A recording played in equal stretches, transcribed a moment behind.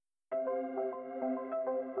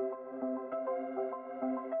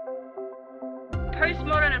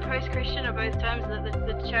postmodern and post-Christian are both terms that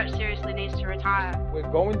the church seriously needs to retire.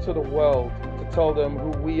 We're going to the world to tell them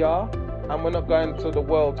who we are, and we're not going to the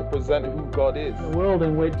world to present who God is. A world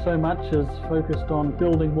in which so much is focused on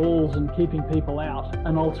building walls and keeping people out.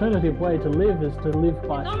 An alternative way to live is to live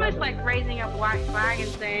by It's almost like raising a white flag and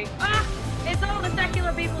saying, it's all the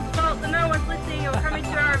secular people's fault that no one's listening or coming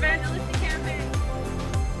to our evangelistic campaign.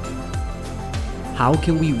 How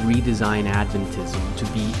can we redesign Adventism to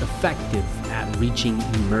be effective at reaching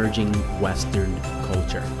emerging Western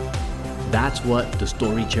culture? That's what the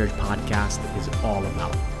Story Church podcast is all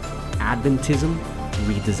about. Adventism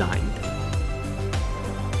redesigned.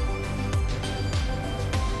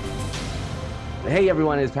 Hey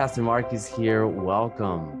everyone, it's Pastor Marcus here.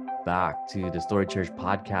 Welcome back to the Story Church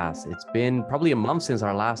podcast. It's been probably a month since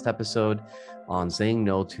our last episode on saying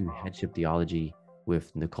no to Headship Theology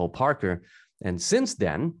with Nicole Parker. And since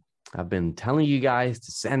then, I've been telling you guys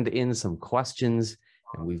to send in some questions,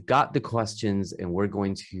 and we've got the questions, and we're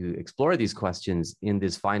going to explore these questions in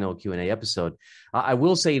this final Q&A episode. I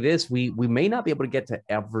will say this, we may not be able to get to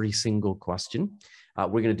every single question.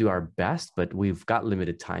 We're going to do our best, but we've got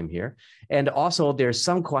limited time here. And also, there's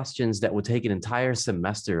some questions that would take an entire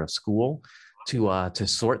semester of school to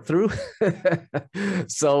sort through.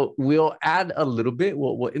 So we'll add a little bit,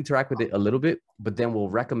 we'll interact with it a little bit, but then we'll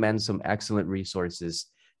recommend some excellent resources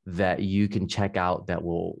that you can check out that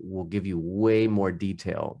will give you way more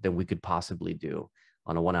detail than we could possibly do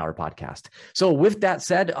on a 1-hour podcast. So with that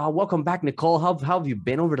said, welcome back, Nicole. How have you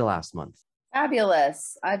been over the last month?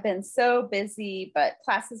 Fabulous. I've been so busy, but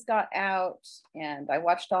classes got out and I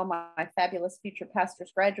watched all my fabulous future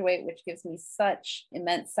pastors graduate, which gives me such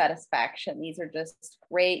immense satisfaction. These are just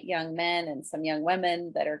great young men and some young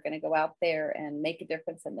women that are going to go out there and make a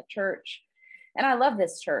difference in the church. And I love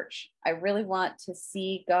this church. I really want to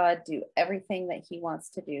see God do everything that he wants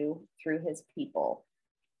to do through his people.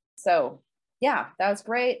 So yeah, that was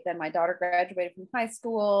great. Then my daughter graduated from high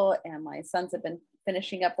school and my sons have been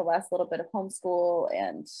finishing up the last little bit of homeschool,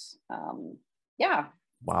 and it's been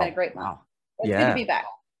a great month. It's good to be back.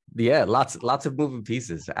 Yeah, lots of moving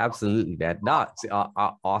pieces. Absolutely, man. No, it's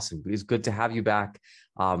awesome. It's good to have you back.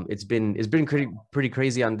 It's been pretty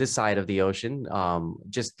crazy on this side of the ocean.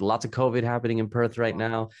 Just lots of COVID happening in Perth right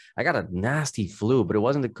now. I got a nasty flu, but it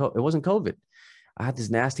wasn't COVID. I had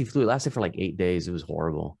this nasty flu. It lasted for like 8 days. It was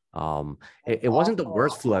horrible. It wasn't the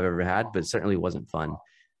worst flu I've ever had, but it certainly wasn't fun.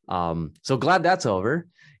 So glad that's over.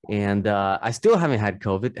 And I still haven't had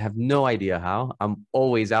COVID. Have no idea how. I'm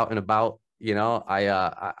always out and about. You know,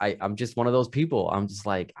 I'm just one of those people. I'm just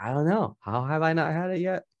like, I don't know. How have I not had it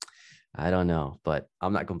yet? I don't know, but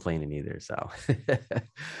I'm not complaining either. So,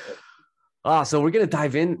 so we're going to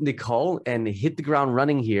dive in, Nicole, and hit the ground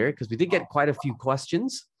running here because we did get quite a few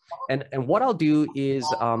questions. And what I'll do is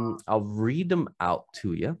I'll read them out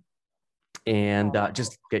to you and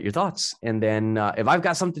just get your thoughts. And then if I've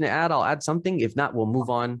got something to add, I'll add something. If not, we'll move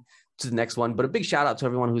on to the next one. But a big shout out to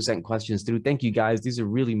everyone who sent questions through. Thank you guys. These are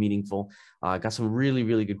really meaningful. Got some really,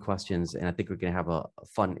 really good questions. And I think we're going to have a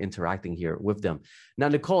fun interacting here with them. Now,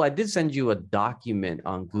 Nicole, I did send you a document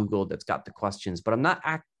on Google that's got the questions, but I'm not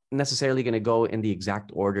necessarily going to go in the exact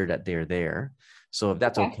order that they're there. So if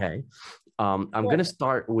that's okay. I'm going to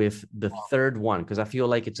start with the third one because I feel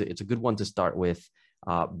like it's a good one to start with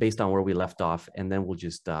based on where we left off, and then we'll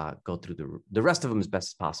just go through the rest of them as best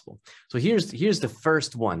as possible. So here's the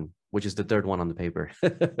first one, which is the third one on the paper.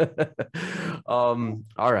 All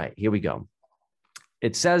right, here we go.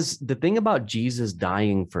 It says, the thing about Jesus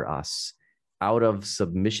dying for us out of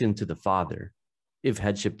submission to the Father, if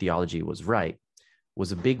Headship Theology was right,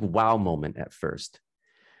 was a big wow moment at first.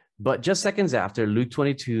 But just seconds after, Luke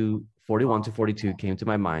 22:41-42 came to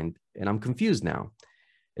my mind, and I'm confused now.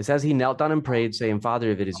 It says he knelt down and prayed, saying, Father,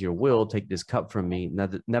 if it is your will, take this cup from me.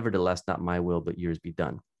 Nevertheless, not my will, but yours be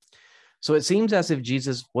done. So it seems as if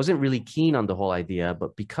Jesus wasn't really keen on the whole idea,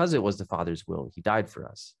 but because it was the Father's will, he died for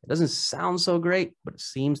us. It doesn't sound so great, but it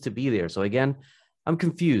seems to be there. So again, I'm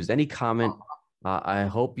confused. Any comment? I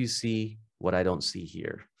hope you see what I don't see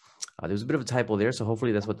here. There's a bit of a typo there, so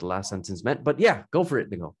hopefully that's what the last sentence meant. But yeah, go for it,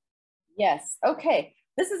 Nicole. Yes. Okay.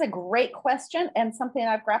 This is a great question and something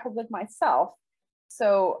I've grappled with myself.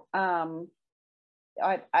 So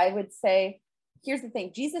I would say, here's the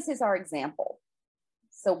thing. Jesus is our example.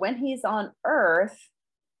 So when he's on earth,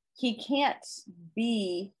 he can't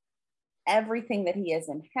be everything that he is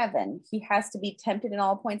in heaven. He has to be tempted in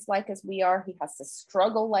all points like as we are. He has to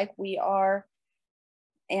struggle like we are.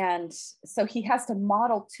 And so he has to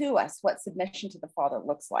model to us what submission to the Father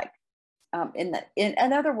looks like. In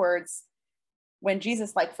other words, when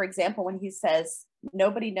Jesus, like, for example, when he says,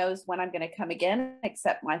 nobody knows when I'm going to come again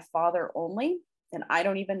except my Father only. and I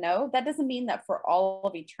don't even know. That doesn't mean that for all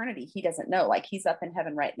of eternity, he doesn't know. Like he's up in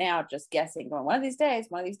heaven right now, just guessing, going, one of these days,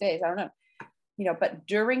 I don't know. But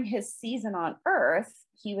during his season on earth,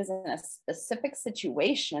 he was in a specific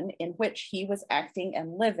situation in which he was acting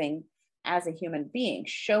and living as a human being,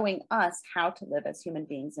 showing us how to live as human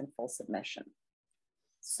beings in full submission.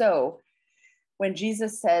 So when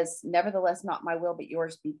Jesus says, nevertheless, not my will, but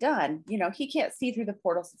yours be done, he can't see through the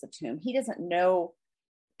portals of the tomb. He doesn't know,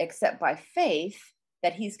 except by faith,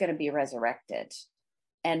 that he's going to be resurrected.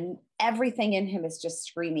 And everything in him is just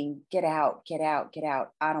screaming, get out, get out, get out.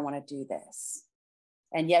 I don't want to do this.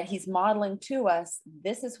 And yet he's modeling to us,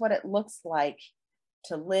 this is what it looks like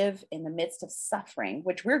to live in the midst of suffering,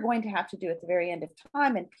 which we're going to have to do at the very end of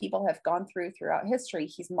time. And people have gone throughout history.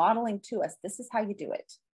 He's modeling to us, this is how you do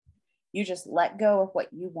it. You just let go of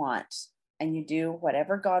what you want and you do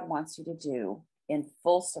whatever God wants you to do in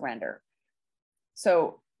full surrender.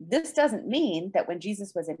 So this doesn't mean that when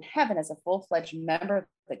Jesus was in heaven as a full-fledged member of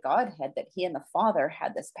the Godhead, that he and the Father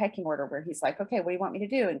had this pecking order where he's like, okay, what do you want me to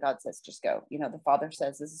do? And God says, just go. The Father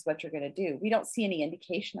says, this is what you're going to do. We don't see any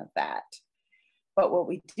indication of that. But what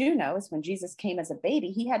we do know is when Jesus came as a baby,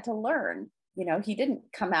 he had to learn. He didn't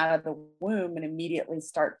come out of the womb and immediately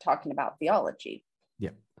start talking about theology. Yeah.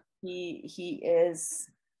 He is,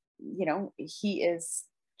 he is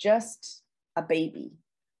just a baby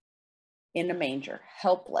in a manger,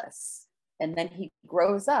 helpless. And then he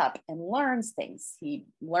grows up and learns things. He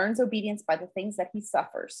learns obedience by the things that he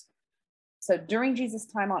suffers. So during Jesus'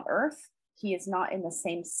 time on earth, he is not in the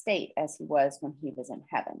same state as he was when he was in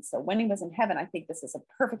heaven. So when he was in heaven, I think this is a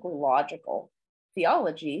perfectly logical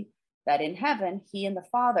theology that in heaven, he and the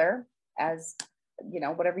Father, as,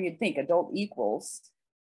 whatever you'd think, adult equals,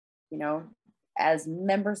 as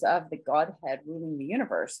members of the Godhead ruling the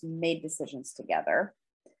universe, made decisions together.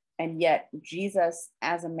 And yet Jesus,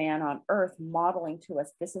 as a man on earth, modeling to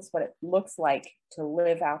us, this is what it looks like to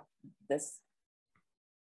live out this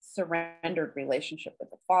surrendered relationship with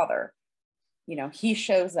the Father. He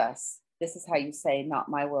shows us, this is how you say, not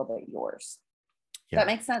my will, but yours. Yeah. Does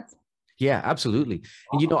that make sense? Yeah, absolutely.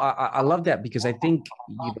 And, I love that because I think,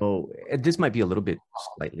 this might be a little bit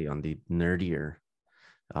slightly on the nerdier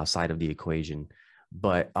side of the equation.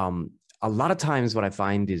 But a lot of times what I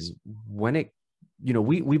find is when it,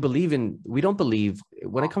 we don't believe,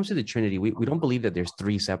 when it comes to the Trinity, we don't believe that there's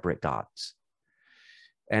three separate gods.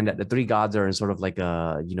 And that the three gods are in sort of like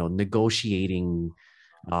a, negotiating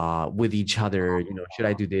with each other, should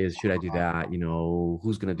I do this? Should I do that?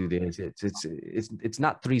 Who's going to do this? It's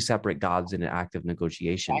not three separate gods in an active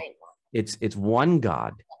negotiation. Right. It's one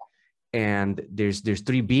God. And there's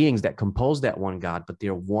three beings that compose that one God, but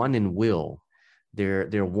they're one in will.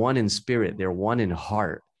 They're one in spirit. They're one in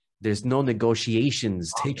heart. There's no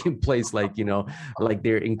negotiations taking place like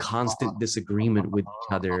they're in constant disagreement with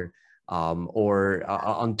each other, or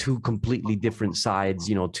on two completely different sides,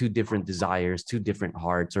 two different desires, two different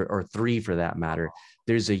hearts, or three for that matter.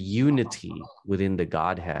 There's a unity within the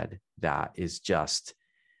Godhead that is just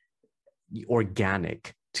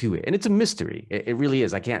organic to it. And it's a mystery. It really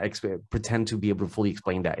is. I can't pretend to be able to fully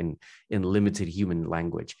explain that in limited human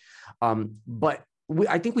language. But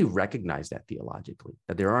I think we recognize that theologically,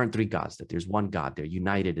 that there aren't three gods, that there's one God. They're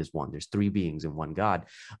united as one. There's three beings in one God.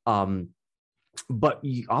 But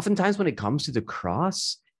oftentimes when it comes to the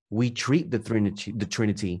cross, we treat the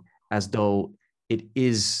Trinity as though it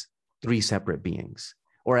is three separate beings,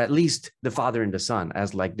 or at least the Father and the Son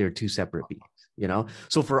as like they're two separate beings,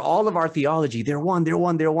 So for all of our theology, they're one.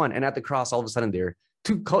 And at the cross, all of a sudden, they're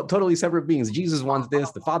two totally separate beings. Jesus wants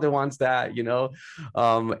this, the Father wants that,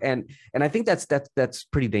 and I think that's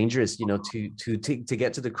pretty dangerous, to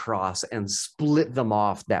get to the cross and split them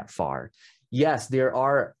off that far. Yes, there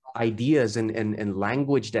are ideas and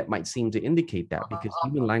language that might seem to indicate that, because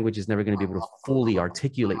human language is never going to be able to fully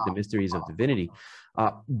articulate the mysteries of divinity.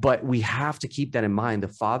 But we have to keep that in mind. The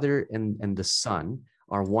Father and the Son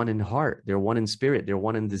are one in heart. They're one in spirit. They're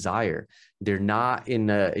one in desire. They're not in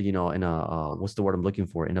a what's the word I'm looking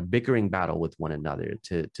for? In a bickering battle with one another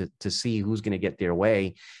to see who's going to get their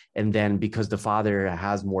way. And then because the Father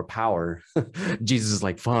has more power, Jesus is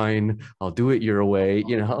like, fine, I'll do it your way,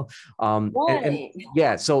 and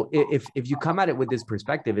yeah. So if you come at it with this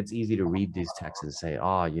perspective, it's easy to read these texts and say,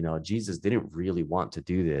 Jesus didn't really want to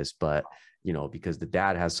do this, but because the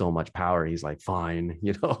dad has so much power, he's like, fine,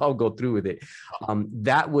 I'll go through with it.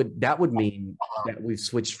 That would mean that we've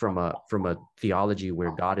switched from a theology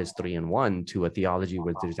where God is three in one to a theology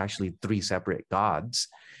where there's actually three separate gods,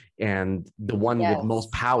 and the one with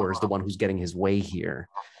most power is the one who's getting his way here.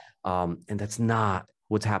 And that's not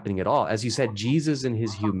what's happening at all. As you said, Jesus in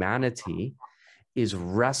his humanity is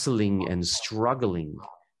wrestling and struggling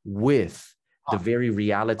with the very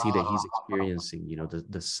reality that he's experiencing, you know,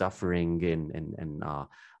 the suffering and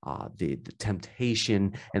the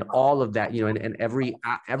temptation and all of that, you know, and every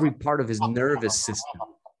part of his nervous system.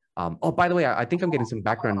 Oh, by the way, I think I'm getting some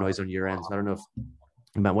background noise on your end. So I don't know if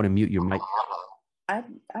you might want to mute your mic. I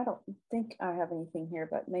don't think I have anything here,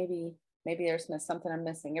 but maybe there's something I'm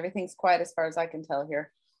missing. Everything's quiet as far as I can tell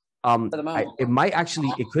here. For the moment.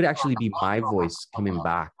 It could actually be my voice coming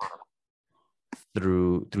back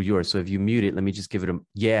through yours. So if you mute it, let me just give it a,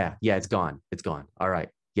 yeah, it's gone. All right.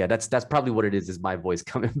 Yeah, that's probably what it is my voice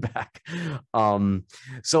coming back.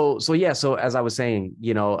 So as I was saying,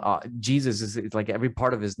 you know, Jesus is like every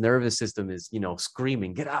part of his nervous system is, you know,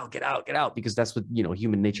 screaming, get out, because that's what, you know,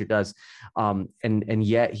 human nature does. And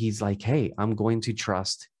yet he's like, hey, I'm going to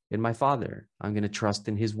trust in my Father. I'm going to trust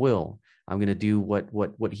in his will. I'm going to do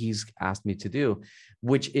what he's asked me to do,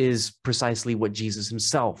 which is precisely what Jesus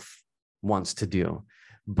himself wants to do.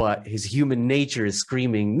 But his human nature is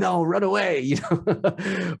screaming, no, run away, you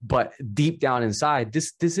know. But deep down inside,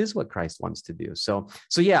 this is what Christ wants to do. So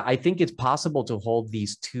yeah, I think it's possible to hold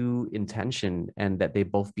these two in tension and that they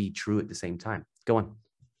both be true at the same time. Go on.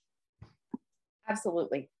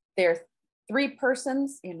 Absolutely. There are three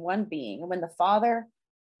persons in one being. And when the Father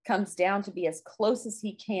comes down to be as close as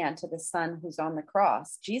he can to the Son who's on the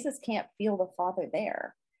cross, Jesus can't feel the Father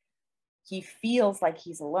there. He feels like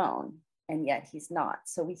he's alone, and yet he's not.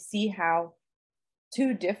 So we see how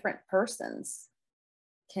two different persons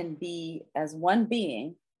can be as one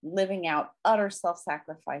being, living out utter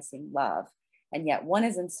self-sacrificing love, and yet one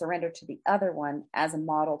is in surrender to the other one as a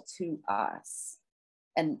model to us.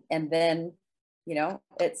 And then, you know,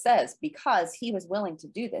 it says, because he was willing to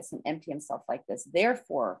do this and empty himself like this,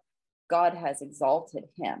 therefore God has exalted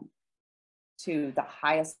him to the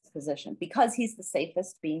highest position, because he's the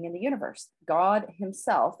safest being in the universe. God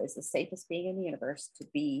himself is the safest being in the universe to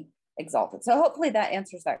be exalted. So hopefully that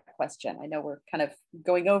answers that question. I know we're kind of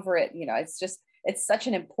going over it. You know, it's such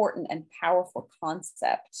an important and powerful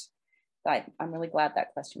concept that I'm really glad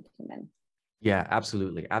that question came in. Yeah,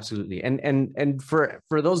 absolutely. And for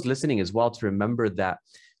those listening as well, to remember that,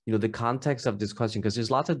 you know, the context of this question, because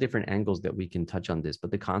there's lots of different angles that we can touch on this,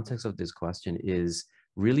 but the context of this question is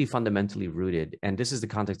really fundamentally rooted. And this is the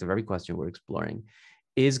context of every question we're exploring.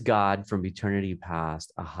 Is God from eternity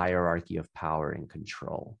past a hierarchy of power and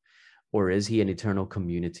control? Or is he an eternal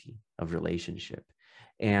community of relationship?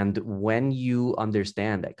 And when you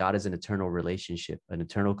understand that God is an eternal relationship, an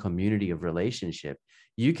eternal community of relationship,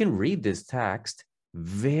 you can read this text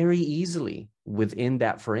very easily within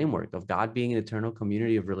that framework of God being an eternal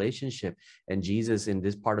community of relationship, and Jesus in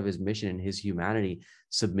this part of his mission and his humanity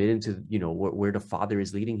submitting to, you know, where the Father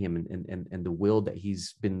is leading him and the will that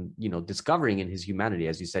he's been, you know, discovering in his humanity.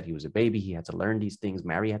 As you said, he was a baby, he had to learn these things,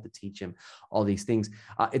 Mary had to teach him all these things.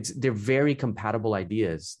 They're very compatible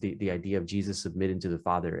ideas, the idea of Jesus submitting to the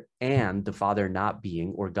Father and the Father not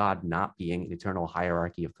being, or God not being, an eternal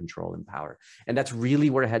hierarchy of control and power. And that's really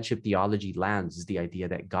where headship theology lands, is the idea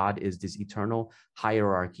that God is this eternal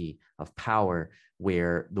hierarchy of power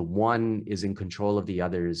where the one is in control of the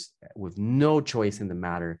others with no choice in the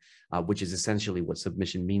matter, which is essentially what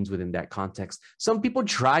submission means within that context. Some people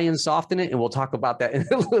try and soften it, and we'll talk about that in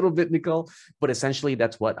a little bit, Nicole, but essentially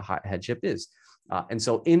that's what headship is. And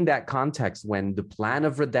so in that context, when the plan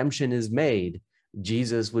of redemption is made,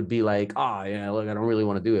 Jesus would be like, oh, yeah, look, I don't really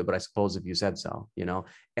want to do it, but I suppose if you said so, you know,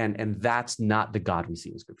 and that's not the God we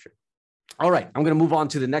see in Scripture. All right, I'm going to move on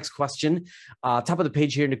to the next question. Top of the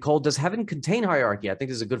page here, Nicole, does heaven contain hierarchy? I think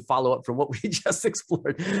this is a good follow-up from what we just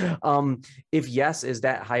explored. If yes, is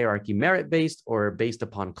that hierarchy merit-based or based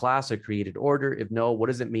upon class or created order? If no, what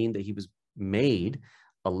does it mean that he was made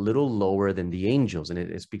a little lower than the angels? And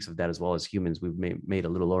it speaks of that as well as humans. We've made a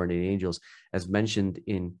little lower than the angels, as mentioned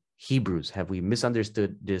in Hebrews. Have we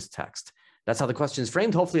misunderstood this text? That's how the question is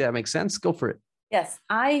framed. Hopefully that makes sense. Go for it. Yes,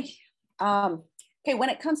 okay, when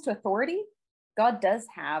it comes to authority, God does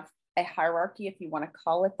have a hierarchy, if you want to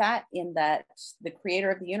call it that, in that the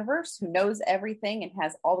creator of the universe, who knows everything and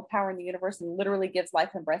has all the power in the universe and literally gives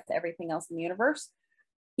life and breath to everything else in the universe,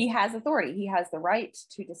 he has authority. He has the right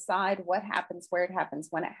to decide what happens, where it happens,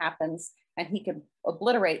 when it happens, and he can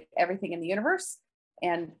obliterate everything in the universe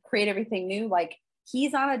and create everything new. Like,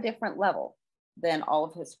 he's on a different level than all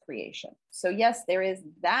of his creation. So yes, there is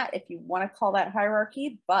that, if you want to call that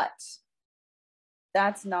hierarchy, but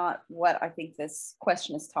that's not what I think this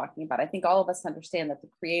question is talking about. I think all of us understand that the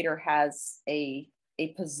creator has a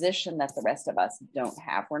position that the rest of us don't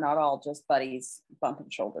have. We're not all just buddies bumping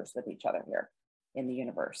shoulders with each other here in the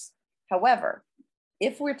universe. However,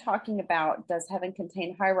 if we're talking about, does heaven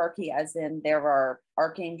contain hierarchy, as in there are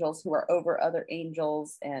archangels who are over other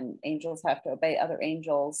angels and angels have to obey other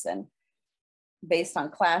angels and based on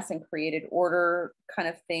class and created order kind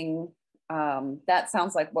of thing, that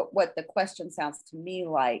sounds like what the question sounds to me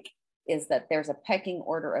like is that there's a pecking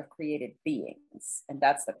order of created beings. And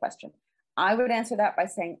that's the question. I would answer that by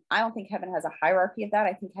saying, I don't think heaven has a hierarchy of that.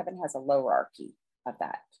 I think heaven has a lowerarchy of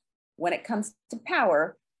that. When it comes to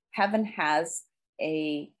power, heaven has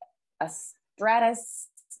a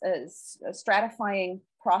stratifying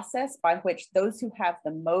process by which those who have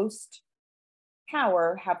the most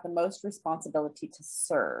power have the most responsibility to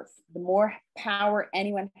serve. The more power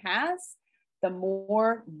anyone has, the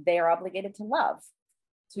more they're obligated to love,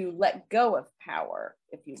 to let go of power,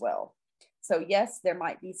 if you will. So yes, there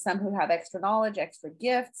might be some who have extra knowledge, extra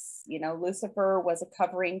gifts. You know, Lucifer was a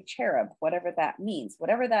covering cherub, whatever that means.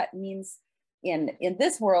 Whatever that means in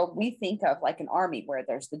this world, we think of like an army where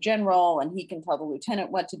there's the general and he can tell the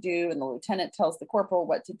lieutenant what to do and the lieutenant tells the corporal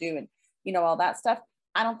what to do and, you know, all that stuff.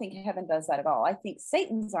 I don't think heaven does that at all. I think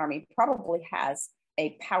Satan's army probably has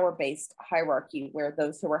a power-based hierarchy where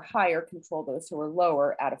those who are higher control those who are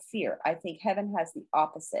lower out of fear. I think heaven has the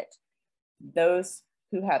opposite. Those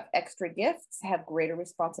who have extra gifts have greater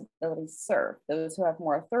responsibility to serve. Those who have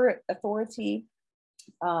more authority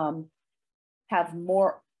have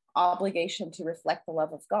more obligation to reflect the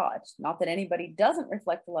love of God. Not that anybody doesn't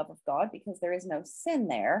reflect the love of God, because there is no sin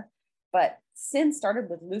there, but sin started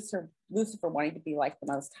with Lucifer wanting to be like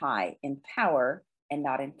the Most High in power and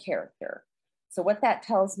not in character. So what that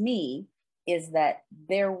tells me is that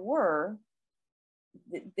there was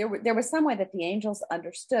some way that the angels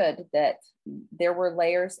understood that there were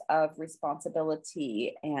layers of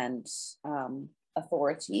responsibility and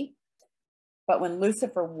authority. But when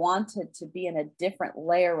Lucifer wanted to be in a different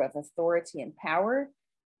layer of authority and power,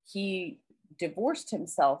 he divorced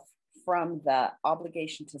himself from the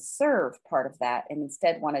obligation to serve part of that and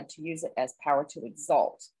instead wanted to use it as power to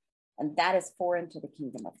exalt. And that is foreign to the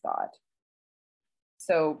kingdom of God.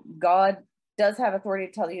 So God does have authority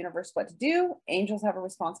to tell the universe what to do. Angels have a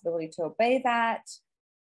responsibility to obey that.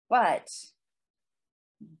 But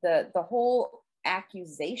the whole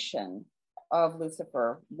accusation of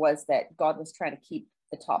Lucifer was that God was trying to keep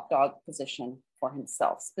the top dog position for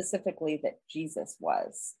himself, specifically that Jesus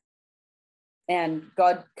was. And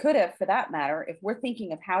God could have, for that matter, if we're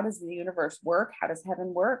thinking of how does the universe work, how does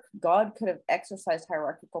heaven work, God could have exercised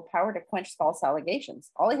hierarchical power to quench false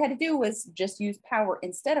allegations. All he had to do was just use power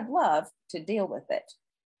instead of love to deal with it.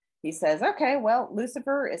 He says, okay, well,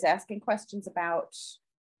 Lucifer is asking questions about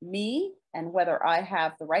me and whether I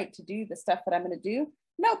have the right to do the stuff that I'm going to do.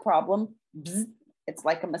 No problem. Bzz. It's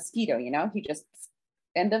like a mosquito, you know, he just,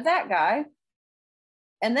 end of that guy.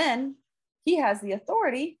 And then he has the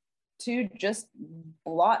authority to just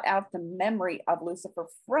blot out the memory of Lucifer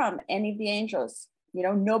from any of the angels. You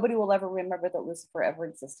know, nobody will ever remember that Lucifer ever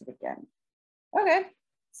existed again. Okay,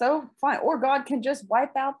 so fine. Or God can just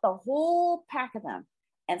wipe out the whole pack of them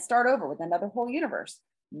and start over with another whole universe.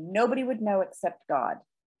 Nobody would know except God.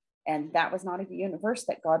 And that was not a universe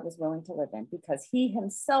that God was willing to live in, because he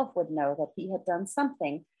himself would know that he had done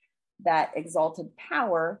something that exalted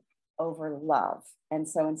power over love. And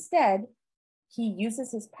so instead, he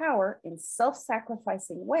uses his power in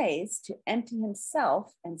self-sacrificing ways to empty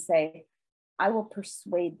himself and say, I will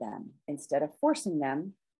persuade them instead of forcing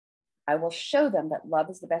them. I will show them that love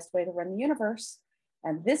is the best way to run the universe.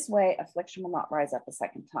 And this way, affliction will not rise up a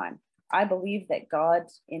second time. I believe that God,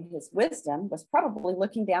 in his wisdom, was probably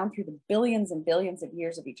looking down through the billions and billions of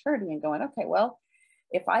years of eternity and going, okay, well,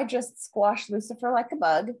 if I just squash Lucifer like a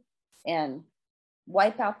bug and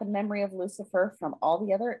wipe out the memory of Lucifer from all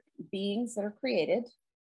the other beings that are created,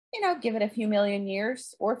 you know, give it a few million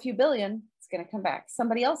years or a few billion, it's going to come back.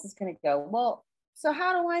 Somebody else is going to go, well, so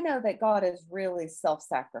how do I know that God is really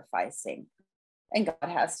self-sacrificing? And God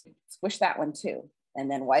has to squish that one too,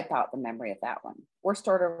 and then wipe out the memory of that one, or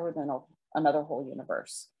start over with another whole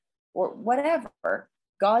universe, or whatever.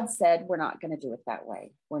 God said, we're not going to do it that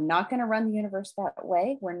way. We're not going to run the universe that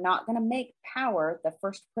way. We're not going to make power the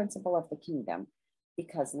first principle of the kingdom,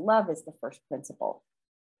 because love is the first principle.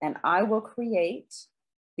 And I will create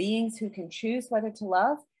beings who can choose whether to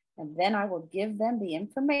love, and then I will give them the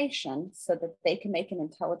information so that they can make an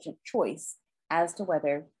intelligent choice as to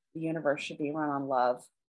whether the universe should be run on love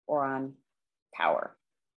or on power.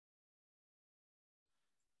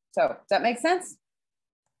 So does that make sense?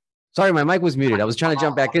 Sorry, my mic was muted. I was trying to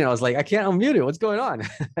jump back in. I was like, I can't unmute it. What's going on?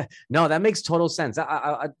 No, that makes total sense.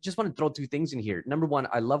 I just want to throw two things in here. Number one,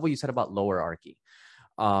 I love what you said about lowerarchy.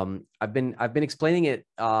 I've been explaining it,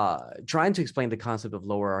 trying to explain the concept of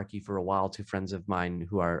lowerarchy for a while to friends of mine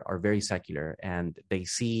who are very secular, and they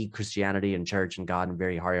see Christianity and church and God in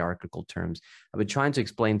very hierarchical terms. I've been trying to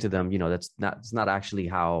explain to them, it's not actually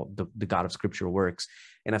how the God of Scripture works,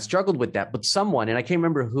 and I've struggled with that. But someone, and I can't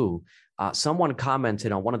remember who, someone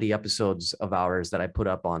commented on one of the episodes of ours that I put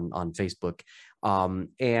up on Facebook.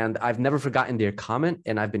 And I've never forgotten their comment,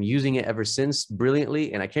 and I've been using it ever since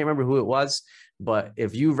brilliantly. And I can't remember who it was, but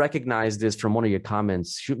if you recognize this from one of your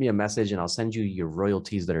comments, shoot me a message and I'll send you your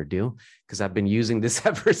royalties that are due, because I've been using this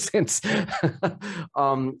ever since.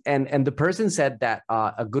 And the person said that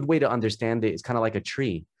a good way to understand it is kind of like a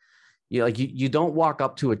tree. You don't walk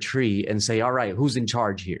up to a tree and say, all right, who's in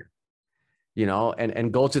charge here?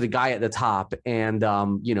 And go to the guy at the top and,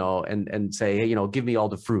 and say, hey, give me all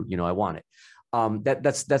the fruit, I want it.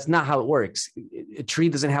 That's not how it works. A tree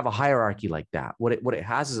doesn't have a hierarchy like that. What it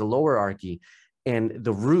has is a lowerarchy, and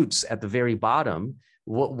the roots at the very bottom,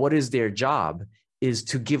 what is their job is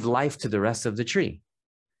to give life to the rest of the tree,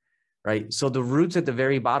 right? So the roots at the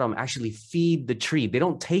very bottom actually feed the tree. They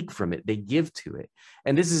don't take from it, they give to it.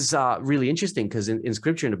 And this is really interesting, because in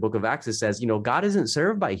Scripture, in the book of Acts, it says, God isn't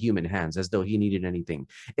served by human hands as though he needed anything.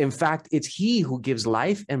 In fact, it's he who gives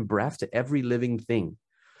life and breath to every living thing.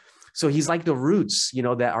 So he's like the roots,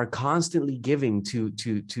 that are constantly giving to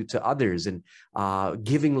others, and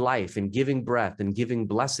giving life and giving breath and giving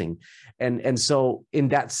blessing. And so in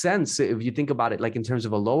that sense, if you think about it, like in terms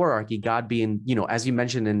of a lowerarchy, God being, as you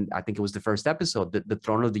mentioned, in, I think it was the first episode, that the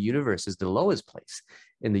throne of the universe is the lowest place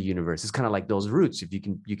in the universe. It's kind of like those roots, if you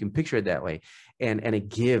can picture it that way. And it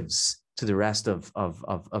gives to the rest of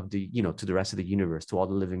the, to the rest of the universe, to all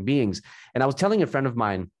the living beings. And I was telling a friend of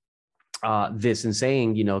mine this, and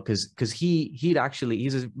saying, because he's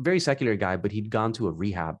a very secular guy, but he'd gone to a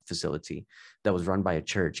rehab facility that was run by a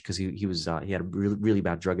church, because he had a really, really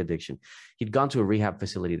bad drug addiction. He'd gone to a rehab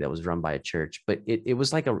facility that was run by a church, but it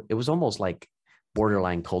was almost like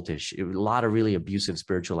borderline cultish. A lot of really abusive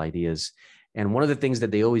spiritual ideas. And one of the things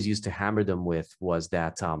that they always used to hammer them with was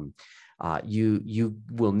that you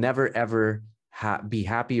will never ever be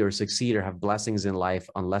happy or succeed or have blessings in life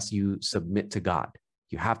unless you submit to God.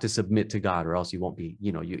 You have to submit to God, or else you won't be,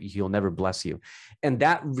 he'll never bless you. And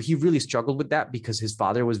that he really struggled with that, because his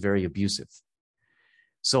father was very abusive.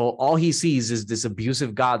 So all he sees is this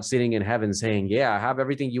abusive God sitting in heaven saying, yeah, I have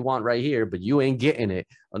everything you want right here, but you ain't getting it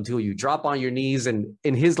until you drop on your knees. And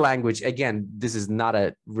in his language, again, this is not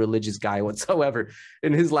a religious guy whatsoever.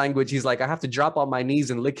 In his language, he's like, I have to drop on my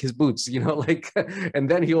knees and lick his boots, and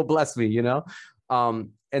then he'll bless me,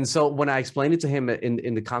 And so when I explained it to him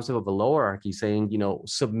in the concept of a lowerarchy, saying,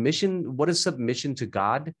 submission, what does submission to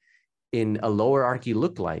God in a lowerarchy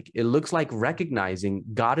look like? It looks like recognizing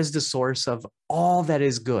God is the source of all that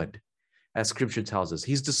is good, as Scripture tells us.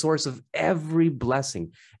 He's the source of every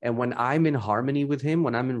blessing. And when I'm in harmony with him,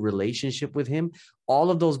 when I'm in relationship with him,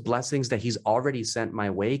 all of those blessings that he's already sent my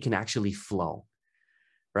way can actually flow,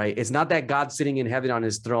 right? It's not that God's sitting in heaven on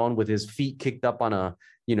his throne with his feet kicked up on a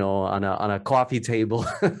coffee table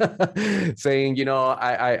saying,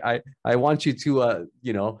 I want you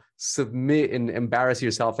to, submit and embarrass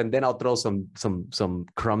yourself, and then I'll throw some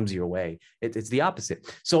crumbs your way. It's the opposite.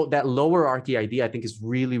 So that lowerarchy idea, I think, is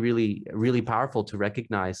really, really, really powerful to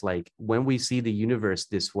recognize. Like, when we see the universe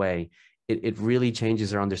this way, it really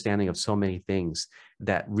changes our understanding of so many things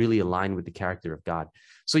that really align with the character of God.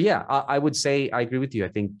 So yeah, I would say I agree with you. I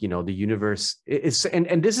think, the universe is,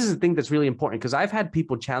 and this is the thing that's really important, because I've had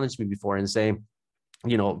people challenge me before and say,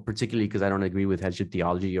 particularly because I don't agree with headship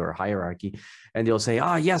theology or hierarchy, and they'll say,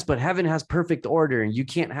 yes, but heaven has perfect order, and you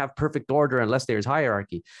can't have perfect order unless there's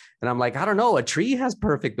hierarchy. And I'm like, I don't know, a tree has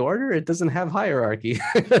perfect order. It doesn't have hierarchy.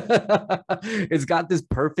 It's got this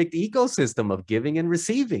perfect ecosystem of giving and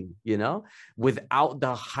receiving, without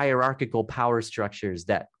the hierarchical power structures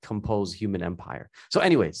that compose human empire. So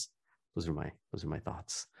anyways, those are my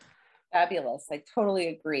thoughts. Fabulous. I totally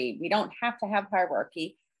agree. We don't have to have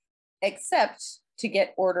hierarchy, except to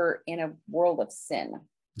get order in a world of sin.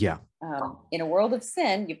 Yeah. In a world of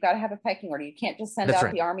sin, you've got to have a pecking order. You can't just send That's out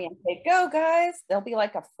right. the army and say, go guys. They'll be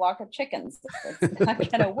like a flock of chickens. It's not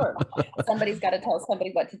going to work. Somebody's got to tell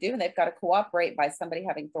somebody what to do, and they've got to cooperate by somebody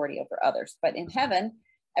having authority over others. But in heaven,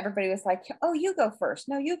 everybody was like, oh, you go first.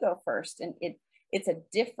 No, you go first. And it's a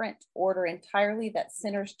different order entirely that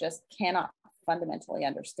sinners just cannot fundamentally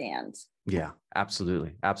understand. Yeah,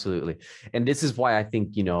 absolutely. Absolutely. And this is why I think,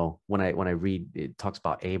 when I read, it talks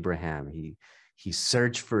about Abraham, he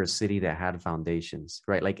searched for a city that had foundations,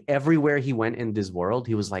 right? Like, everywhere he went in this world,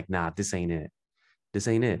 he was like, nah, this ain't it. This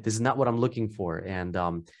ain't it. This is not what I'm looking for. And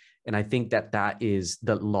I think that is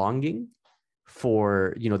the longing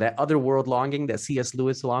for, you know, that other world longing that C.S.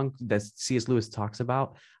 Lewis talks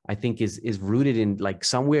about, I think is rooted in, like,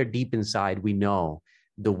 somewhere deep inside, we know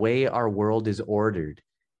the way our world is ordered,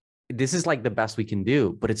 this is like the best we can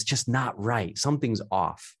do, but it's just not right. Something's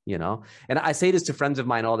off, you know? And I say this to friends of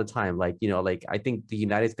mine all the time, like, you know, like, I think the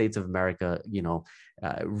United States of America, you know,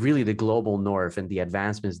 really the global north and the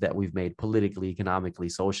advancements that we've made politically, economically,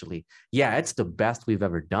 socially, yeah, it's the best we've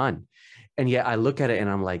ever done. And yet I look at it and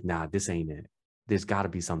I'm like, nah, this ain't it. There's got to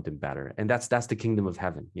be something better. And that's the kingdom of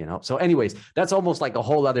heaven, you know? So anyways, that's almost like a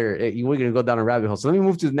whole other, we're going to go down a rabbit hole. So let me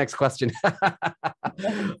move to the next question.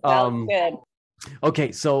 Sounds good.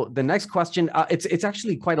 Okay, so the next question, it's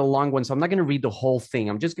actually quite a long one, so I'm not going to read the whole thing.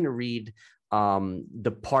 I'm just going to read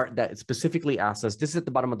the part that specifically asks us. This is at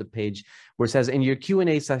the bottom of the page where it says, in your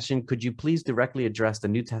Q&A session, could you please directly address the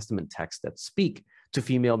New Testament texts that speak to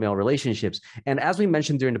female-male relationships? And as we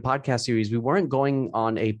mentioned during the podcast series, we weren't going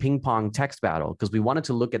on a ping-pong text battle because we wanted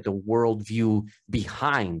to look at the worldview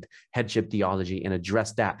behind headship theology and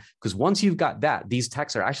address that. Because once you've got that, these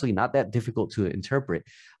texts are actually not that difficult to interpret.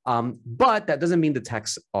 But that doesn't mean the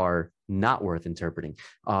texts are not worth interpreting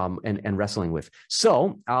and wrestling with.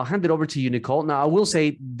 So I'll hand it over to you, Nicole. Now, I will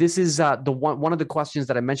say this is the one of the questions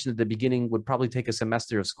that I mentioned at the beginning would probably take a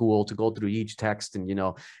semester of school to go through each text and, you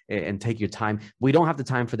know, and take your time. We don't have the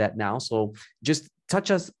time for that now. So just touch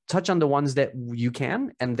on the ones that you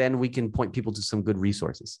can, and then we can point people to some good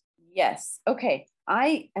resources. Yes. Okay.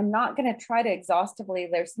 I am not going to try to exhaustively,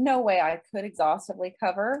 there's no way I could exhaustively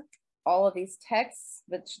cover all of these texts,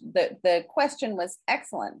 but the question was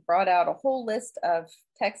excellent, brought out a whole list of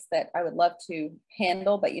texts that I would love to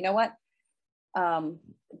handle. But you know what?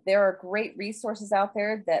 There are great resources out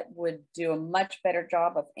there that would do a much better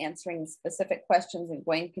job of answering specific questions and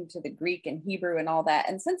going into the Greek and Hebrew and all that.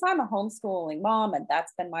 And since I'm a homeschooling mom, and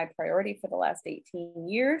that's been my priority for the last 18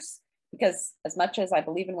 years, because as much as I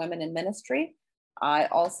believe in women in ministry, I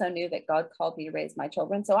also knew that God called me to raise my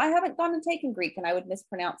children. So I haven't gone and taken Greek, and I would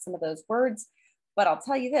mispronounce some of those words. But I'll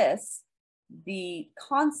tell you this, the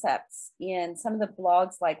concepts in some of the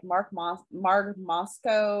blogs like Mark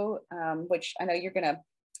Moscow, which I know you're going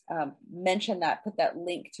to mention that, put that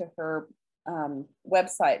link to her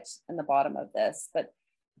website in the bottom of this. But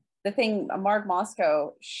the thing, Mark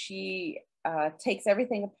Moscow, she takes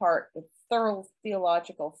everything apart with thorough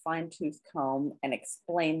theological fine-tooth comb and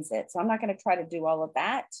explains it. So I'm not going to try to do all of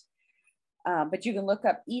that, but you can look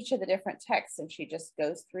up each of the different texts and she just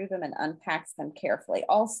goes through them and unpacks them carefully.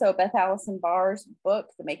 Also, Beth Allison Barr's book,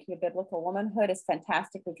 The Making of Biblical Womanhood, is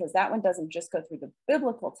fantastic because that one doesn't just go through the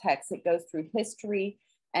biblical text, it goes through history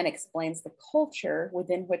and explains the culture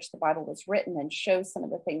within which the Bible was written and shows some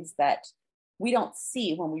of the things that we don't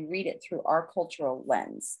see when we read it through our cultural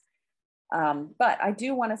lens. But I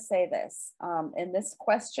do want to say this, in this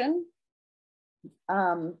question,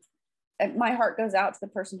 my heart goes out to the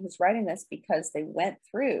person who's writing this because they went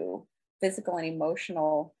through physical and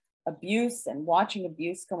emotional abuse and watching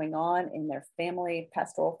abuse going on in their family,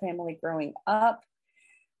 pastoral family growing up.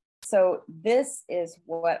 So this is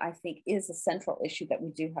what I think is a central issue that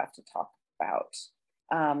we do have to talk about.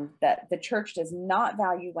 That the church does not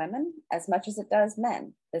value women as much as it does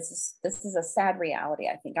men. This is a sad reality,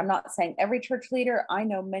 I think. I'm not saying every church leader. I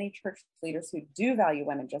know many church leaders who do value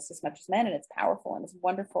women just as much as men, and it's powerful and it's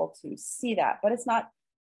wonderful to see that. But it's not,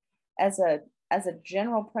 as a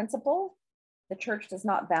general principle, the church does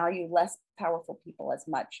not value less powerful people as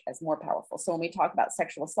much as more powerful. So when we talk about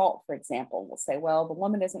sexual assault, for example, we'll say, well, the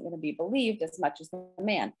woman isn't going to be believed as much as the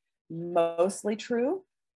man. Mostly true,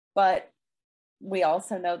 but we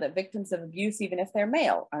also know that victims of abuse, even if they're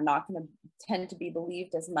male, are not going to tend to be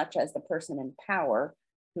believed as much as the person in power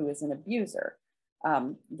who is an abuser.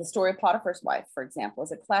 The story of Potiphar's wife, for example,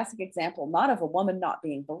 is a classic example, not of a woman not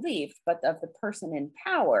being believed, but of the person in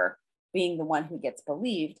power being the one who gets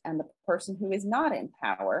believed and the person who is not in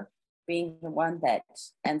power being the one that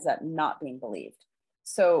ends up not being believed.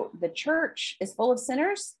 So the church is full of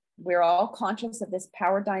sinners. We're all conscious of this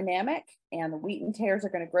power dynamic, and the wheat and tares are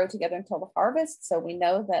going to grow together until the harvest. So we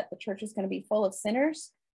know that the church is going to be full of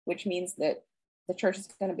sinners, which means that the church is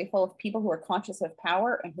going to be full of people who are conscious of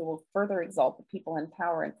power and who will further exalt the people in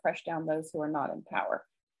power and crush down those who are not in power.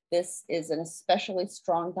 This is an especially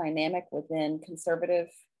strong dynamic within conservative,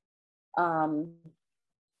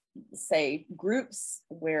 say, groups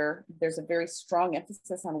where there's a very strong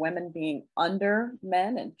emphasis on women being under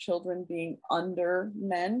men and children being under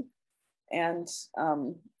men. And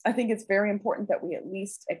I think it's very important that we at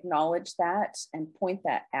least acknowledge that and point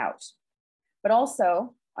that out. But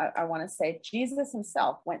also, I want to say Jesus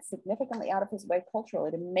himself went significantly out of his way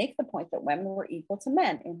culturally to make the point that women were equal to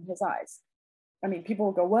men in his eyes. I mean, people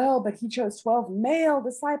will go, well, but he chose 12 male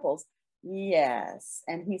disciples. Yes.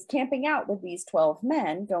 And he's camping out with these 12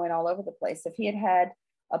 men going all over the place. If he had had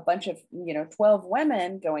a bunch of, 12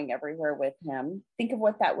 women going everywhere with him, think of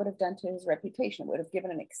what that would have done to his reputation. It would have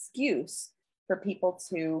given an excuse for people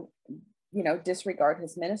to, disregard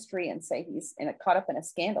his ministry and say he's caught up in a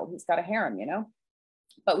scandal. He's got a harem,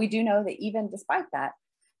 But we do know that even despite that,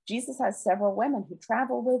 Jesus has several women who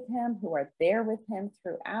travel with him, who are there with him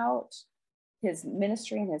throughout his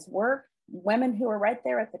ministry and his work, women who are right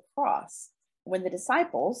there at the cross. When the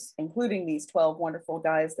disciples, including these 12 wonderful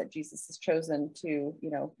guys that Jesus has chosen to,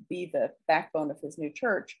 be the backbone of his new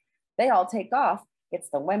church, they all take off. It's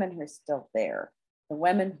the women who are still there, the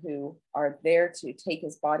women who are there to take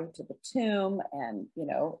his body to the tomb. And,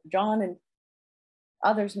 John and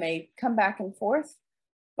others may come back and forth,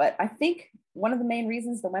 but I think one of the main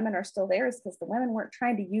reasons the women are still there is because the women weren't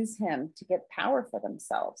trying to use him to get power for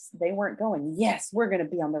themselves. They weren't going, yes, we're going to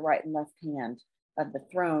be on the right and left hand of the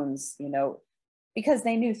thrones, because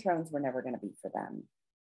they knew thrones were never going to be for them.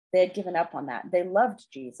 They had given up on that. They loved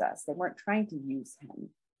Jesus. They weren't trying to use him.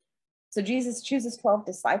 So Jesus chooses 12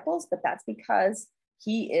 disciples, but that's because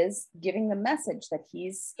he is giving the message that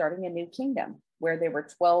he's starting a new kingdom where there were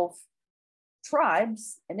 12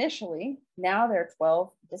 tribes initially. Now there are 12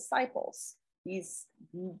 disciples. He's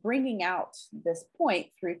bringing out this point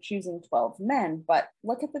through choosing 12 men, but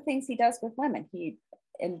look at the things he does with women. He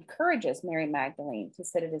encourages Mary Magdalene to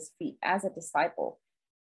sit at his feet as a disciple.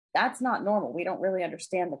 That's not normal. We don't really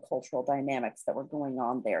understand the cultural dynamics that were going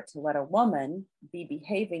on there to let a woman be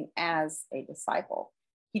behaving as a disciple.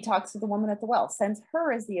 He talks to the woman at the well, sends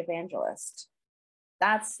her as the evangelist.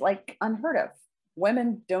 That's like unheard of.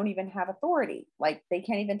 Women don't even have authority. Like they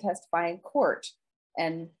can't even testify in court.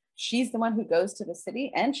 And she's the one who goes to the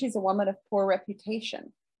city, and she's a woman of poor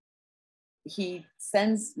reputation. He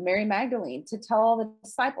sends Mary Magdalene to tell all the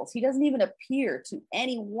disciples. He doesn't even appear to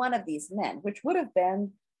any one of these men, which would have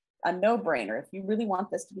been a no-brainer. If you really want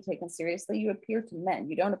this to be taken seriously, you appear to men.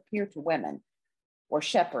 You don't appear to women or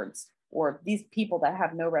shepherds or these people that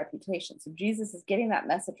have no reputation. So Jesus is getting that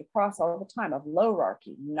message across all the time of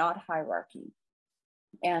lowerarchy, not hierarchy.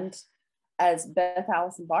 And as Beth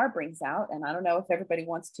Allison Barr brings out, and I don't know if everybody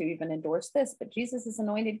wants to even endorse this, but Jesus is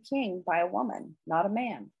anointed king by a woman, not a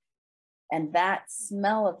man. And that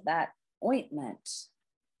smell of that ointment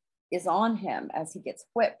is on him as he gets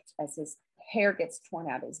whipped, as his hair gets torn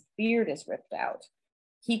out, his beard is ripped out.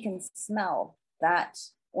 He can smell that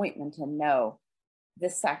ointment and know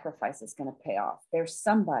this sacrifice is going to pay off. There's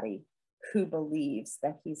somebody who believes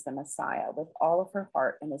that he's the Messiah with all of her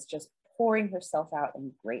heart and is just pouring herself out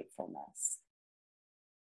in gratefulness.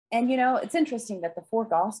 And, it's interesting that the 4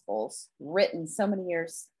 Gospels, written so many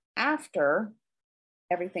years after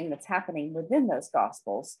everything that's happening within those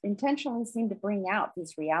Gospels, intentionally seem to bring out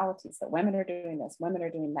these realities that women are doing this, women are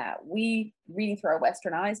doing that. We, reading through our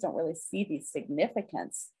Western eyes, don't really see the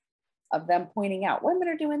significance of them pointing out, women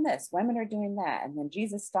are doing this, women are doing that. And then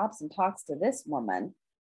Jesus stops and talks to this woman,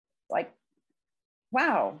 like,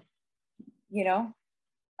 wow,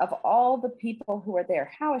 of all the people who are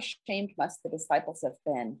there, how ashamed must the disciples have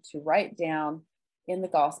been to write down in the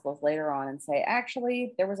Gospels later on and say,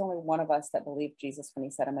 actually, there was only one of us that believed Jesus when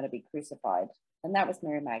he said, I'm going to be crucified. And that was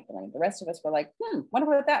Mary Magdalene. The rest of us were like, wonder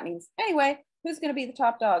what that means. Anyway, who's going to be the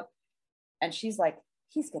top dog? And she's like,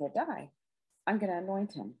 he's going to die. I'm going to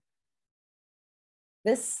anoint him.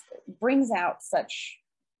 This brings out such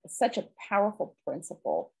a powerful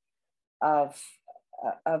principle of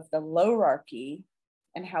the lowerarchy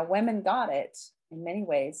and how women got it in many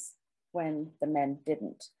ways when the men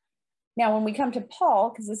didn't. Now, when we come to Paul,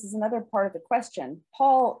 because this is another part of the question,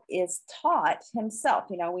 Paul is taught himself.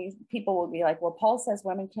 People will be like, well, Paul says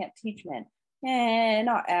women can't teach men.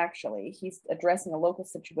 Not actually. He's addressing a local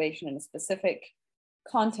situation in a specific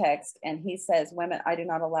context. And he says, I do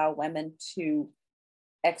not allow women to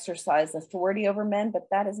exercise authority over men, but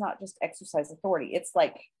that is not just exercise authority. It's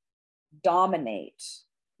like dominate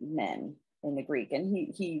men in the Greek. And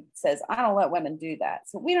he says, I don't let women do that.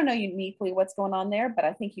 So we don't know uniquely what's going on there, but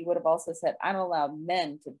I think he would have also said, I don't allow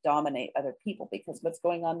men to dominate other people, because what's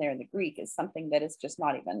going on there in the Greek is something that is just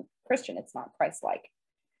not even Christian. It's not Christ-like.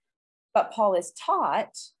 But Paul is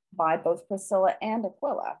taught by both Priscilla and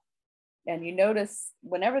Aquila. And you notice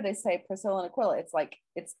whenever they say Priscilla and Aquila, it's like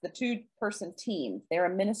it's the 2-person team. They're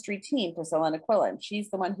a ministry team, Priscilla and Aquila, and she's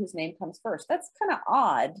the one whose name comes first. That's kind of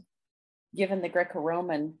odd given the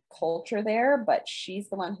Greco-Roman culture there, but she's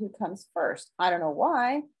the one who comes first. I don't know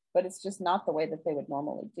why, but it's just not the way that they would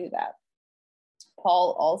normally do that.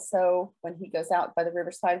 Paul also, when he goes out by the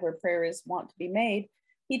riverside where prayer is wont to be made,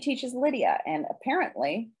 he teaches Lydia, and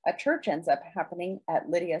apparently a church ends up happening at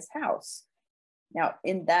Lydia's house. Now,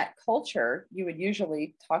 in that culture, you would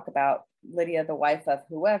usually talk about Lydia, the wife of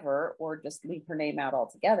whoever, or just leave her name out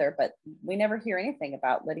altogether, but we never hear anything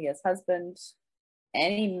about Lydia's husband,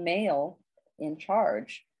 any male in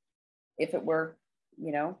charge. If it were,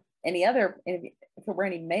 if it were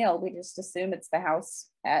any male, we just assume it's the house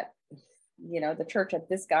at, the church at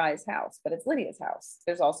this guy's house, but it's Lydia's house.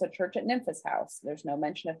 There's also church at Nympha's house. There's no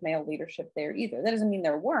mention of male leadership there either. That doesn't mean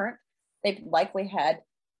there weren't. They likely had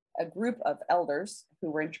a group of elders who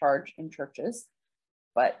were in charge in churches,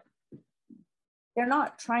 but they're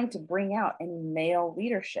not trying to bring out any male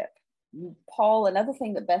leadership. Paul, another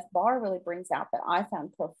thing that Beth Barr really brings out that I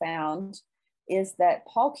found profound is that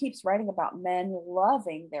Paul keeps writing about men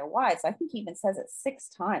loving their wives. I think he even says it 6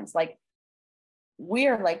 times. Like,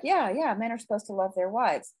 we're like, yeah, men are supposed to love their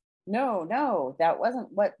wives. No, that wasn't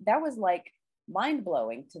what, that was like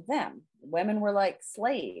mind-blowing to them. Women were like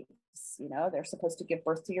slaves, they're supposed to give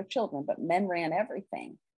birth to your children, but men ran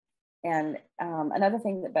everything. And another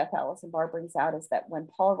thing that Beth Allison Barr brings out is that when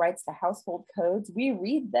Paul writes the household codes, we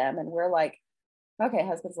read them and we're like, okay,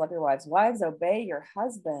 husbands, love your wives. Wives, obey your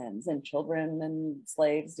husbands, and children and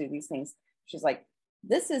slaves do these things. She's like,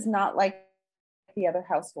 this is not like the other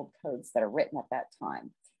household codes that are written at that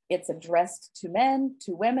time. It's addressed to men,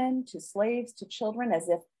 to women, to slaves, to children, as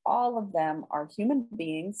if all of them are human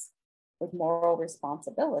beings with moral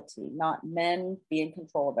responsibility, not men be in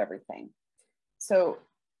control of everything. So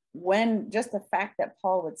when just the fact that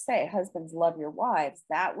Paul would say, husbands, love your wives,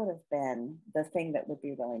 that would have been the thing that would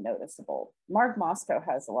be really noticeable. Mark Moscow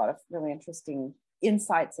has a lot of really interesting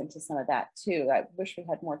insights into some of that too. I wish we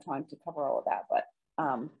had more time to cover all of that, but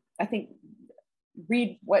I think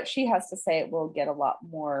read what she has to say. It will get a lot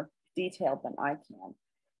more detailed than I can.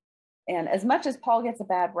 And as much as Paul gets a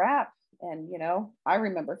bad rap, and I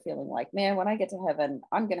remember feeling like, man, when I get to heaven,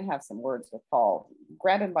 I'm going to have some words with Paul,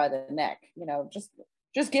 grab him by the neck,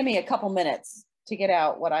 just give me a couple minutes to get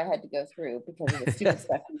out what I had to go through because of the stupid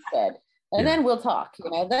stuff he said. And then we'll talk,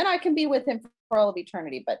 then I can be with him for all of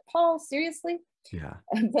eternity. But Paul, seriously? Yeah.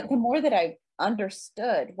 But the more that I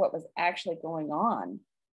understood what was actually going on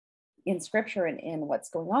in scripture and in what's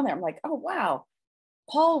going on there, I'm like, oh, wow.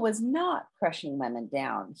 Paul was not crushing women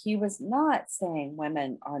down. He was not saying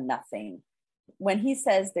women are nothing. When he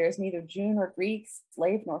says there's neither Jew nor Greek,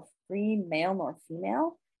 slave nor free, male nor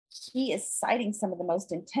female, he is citing some of the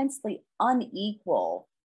most intensely unequal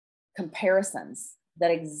comparisons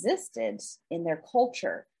that existed in their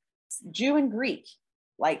culture. Jew and Greek,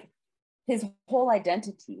 like his whole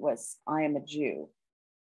identity was, I am a Jew.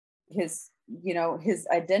 His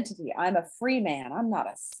identity, I'm a free man, I'm not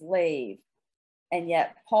a slave. And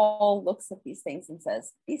yet Paul looks at these things and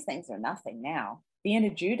says, these things are nothing now. Being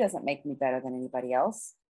a Jew doesn't make me better than anybody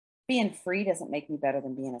else. Being free doesn't make me better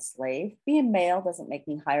than being a slave. Being male doesn't make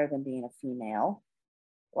me higher than being a female.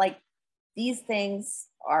 Like, these things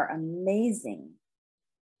are amazing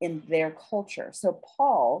in their culture. So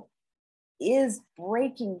Paul is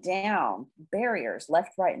breaking down barriers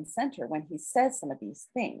left, right, and center when he says some of these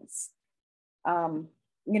things.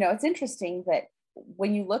 It's interesting that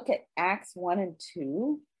when you look at Acts 1 and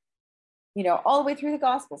 2, all the way through the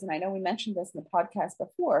Gospels, and I know we mentioned this in the podcast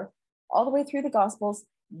before, all the way through the Gospels,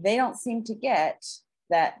 they don't seem to get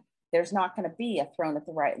that there's not going to be a throne at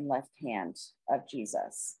the right and left hand of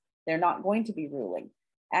Jesus. They're not going to be ruling.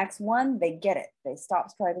 Acts 1, they get it. They stop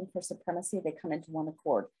striving for supremacy. They come into one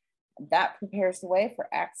accord. That prepares the way for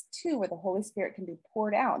Acts 2, where the Holy Spirit can be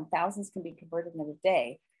poured out and thousands can be converted in a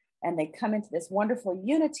day. And they come into this wonderful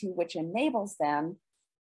unity, which enables them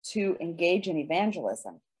to engage in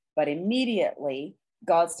evangelism. But immediately,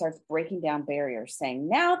 God starts breaking down barriers, saying,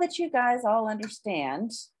 now that you guys all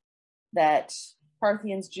understand that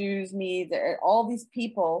Parthians, Jews, Medes, all these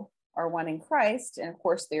people are one in Christ. And of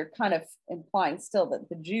course, they're kind of implying still that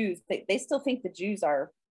the Jews, they still think the Jews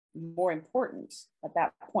are more important at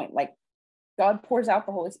that point. Like, God pours out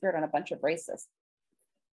the Holy Spirit on a bunch of racists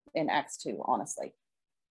in Acts 2, honestly.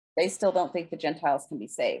 They still don't think the Gentiles can be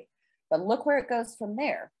saved. But look where it goes from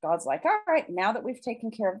there. God's like, all right, now that we've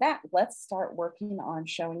taken care of that, let's start working on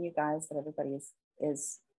showing you guys that everybody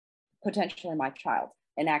is potentially my child.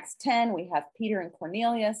 In Acts 10, we have Peter and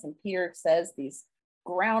Cornelius, and Peter says these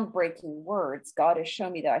groundbreaking words. God has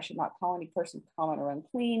shown me that I should not call any person common or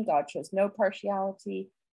unclean. God shows no partiality,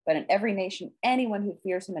 but in every nation, anyone who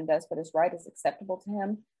fears him and does what is right is acceptable to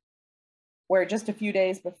him. Where just a few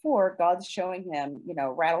days before, God's showing him,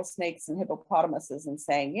 rattlesnakes and hippopotamuses and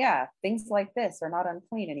saying, yeah, things like this are not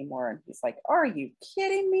unclean anymore. And he's like, are you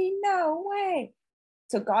kidding me? No way.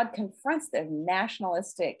 So God confronts their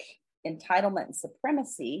nationalistic entitlement and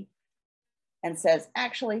supremacy and says,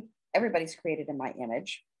 actually, everybody's created in my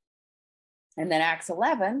image. And then Acts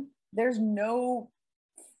 11, there's no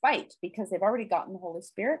fight because they've already gotten the Holy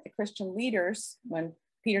Spirit. The Christian leaders, when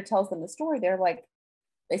Peter tells them the story, they're like,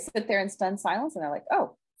 they sit there in stunned silence and they're like,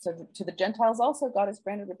 oh, so to the Gentiles also, God has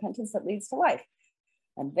granted repentance that leads to life.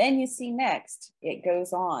 And then you see next, it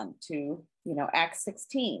goes on to, Acts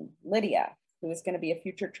 16, Lydia, who is going to be a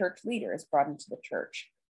future church leader, is brought into the church.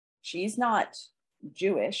 She's not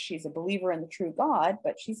Jewish. She's a believer in the true God,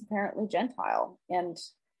 but she's apparently Gentile. And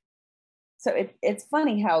so it's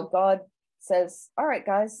funny how God says, all right,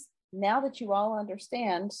 guys, now that you all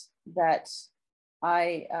understand that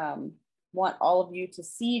I want all of you to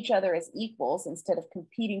see each other as equals instead of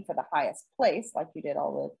competing for the highest place, like you did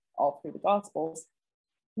all through the Gospels,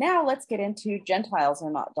 now let's get into Gentiles are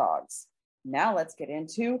not dogs. Now let's get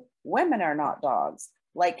into women are not dogs.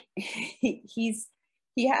 Like he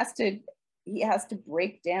has to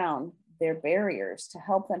break down their barriers to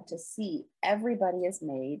help them to see everybody is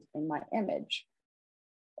made in my image.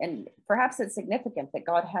 And perhaps it's significant that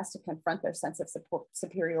God has to confront their sense of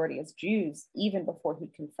superiority as Jews even before he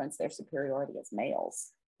confronts their superiority as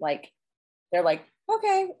males. Like, they're like,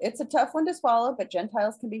 okay, it's a tough one to swallow, but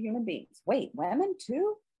Gentiles can be human beings. Wait, women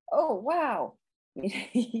too? Oh, wow.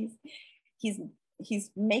 He's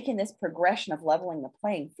making this progression of leveling the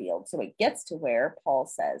playing field. So it gets to where Paul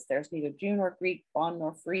says, there's neither Jew nor Greek, bond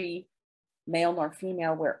nor free, male nor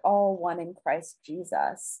female. We're all one in Christ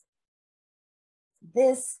Jesus.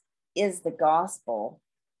 This is the gospel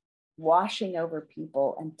washing over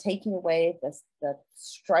people and taking away the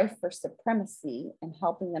strife for supremacy and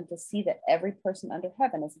helping them to see that every person under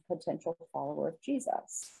heaven is a potential follower of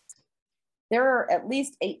Jesus. There are at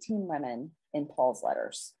least 18 women in Paul's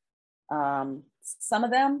letters. Some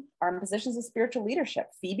of them are in positions of spiritual leadership.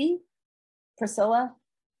 Phoebe, Priscilla,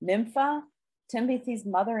 Nympha, Timothy's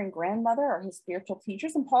mother and grandmother are his spiritual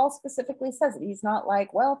teachers. And Paul specifically says it. He's not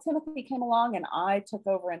like, well, Timothy came along and I took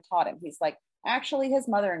over and taught him. He's like, actually, his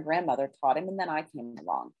mother and grandmother taught him, and then I came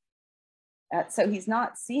along. So he's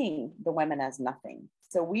not seeing the women as nothing.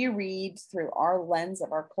 So we read through our lens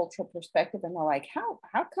of our cultural perspective, and we're like, how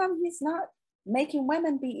come he's not making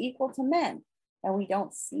women be equal to men? And we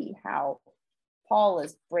don't see how Paul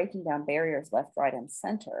is breaking down barriers left, right, and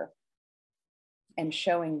center and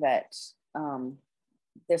showing that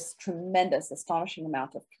this tremendous, astonishing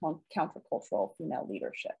amount of countercultural female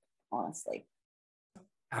leadership, honestly.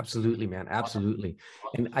 Absolutely, man. Absolutely.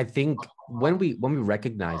 And I think when we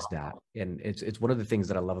recognize that, and it's one of the things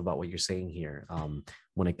that I love about what you're saying here,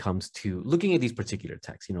 when it comes to looking at these particular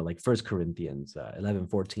texts, like 1 Corinthians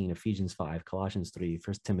 11:14, Ephesians 5, Colossians 3,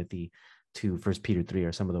 1 Timothy 2, 1 Peter 3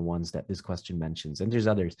 are some of the ones that this question mentions. And there's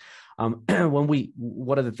others.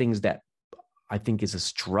 One of the things that I think is a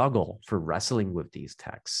struggle for wrestling with these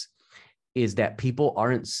texts is that people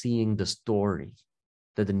aren't seeing the story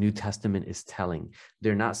that the New Testament is telling.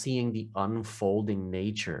 They're not seeing the unfolding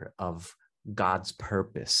nature of God's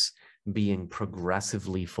purpose being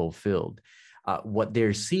progressively fulfilled. What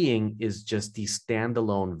they're seeing is just these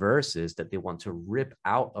standalone verses that they want to rip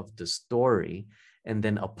out of the story and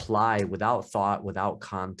then apply without thought, without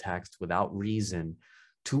context, without reason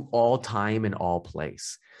to all time and all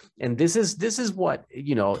place. And this is what,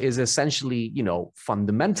 is essentially,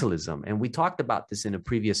 fundamentalism. And we talked about this in a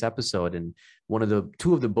previous episode. And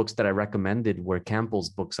two of the books that I recommended were Campbell's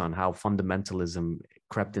books on how fundamentalism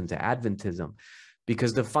crept into Adventism,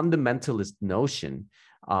 because the fundamentalist notion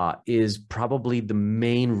is probably the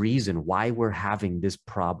main reason why we're having this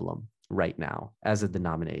problem right now as a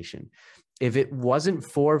denomination. If it wasn't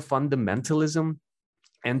for fundamentalism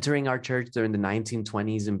entering our church during the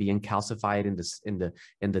 1920s and being calcified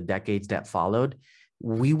in the decades that followed,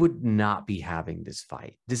 we would not be having this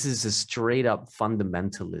fight. This is a straight up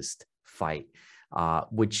fundamentalist fight,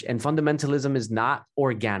 and fundamentalism is not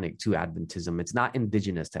organic to Adventism. It's not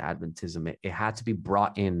indigenous to Adventism. It had to be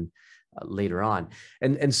brought in later on.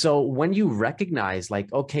 And so when you recognize,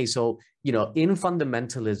 like, okay, so, in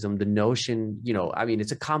fundamentalism, the notion,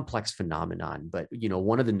 it's a complex phenomenon, but,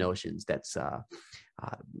 one of the notions that's,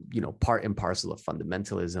 part and parcel of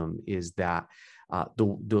fundamentalism is that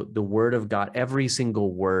the word of God, every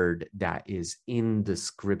single word that is in the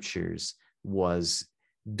scriptures was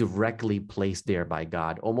directly placed there by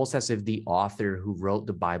God, almost as if the author who wrote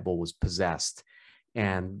the Bible was possessed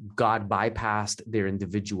and God bypassed their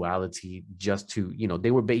individuality just to,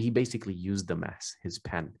 he basically used them as his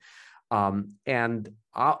pen.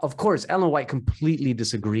 Of course, Ellen White completely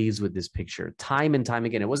disagrees with this picture time and time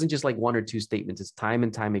again. It wasn't just like one or two statements, it's time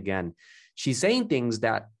and time again. She's saying things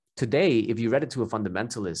that today, if you read it to a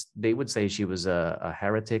fundamentalist, they would say she was a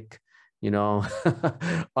heretic, you know,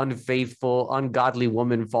 unfaithful, ungodly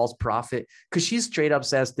woman, false prophet, because she straight up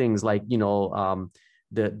says things like, you know,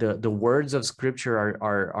 the words of scripture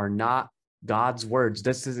are not God's words.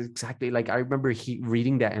 This is exactly like, I remember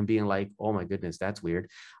reading that and being like, oh my goodness, that's weird.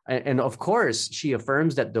 And of course, she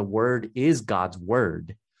affirms that the word is God's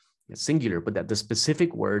word, singular, but that the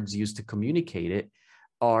specific words used to communicate it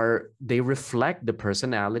they reflect the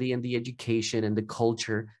personality and the education and the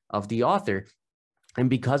culture of the author. And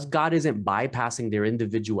because God isn't bypassing their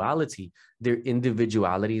individuality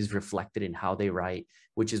is reflected in how they write,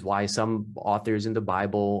 which is why some authors in the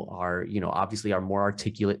Bible are, you know, obviously are more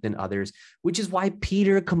articulate than others, which is why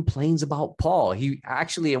Peter complains about Paul. He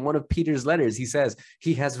actually, in one of Peter's letters, he says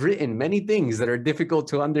he has written many things that are difficult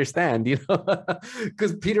to understand, you know,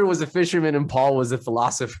 because Peter was a fisherman and Paul was a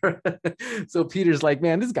philosopher. So Peter's like,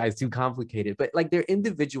 man, this guy's too complicated. But like their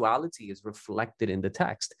individuality is reflected in the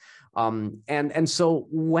text. And so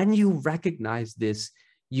when you recognize this,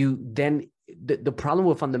 you then the problem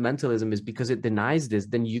with fundamentalism is because it denies this,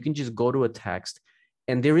 then you can just go to a text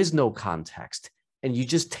and there is no context and you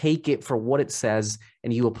just take it for what it says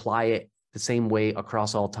and you apply it the same way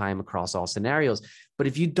across all time, across all scenarios. But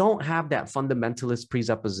if you don't have that fundamentalist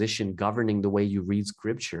presupposition governing the way you read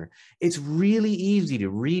scripture, it's really easy to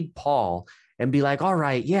read Paul and be like, all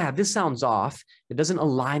right, yeah, this sounds off. It doesn't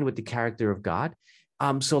align with the character of God.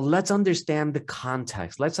 So let's understand the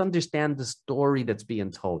context. Let's understand the story that's being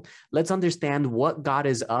told. Let's understand what God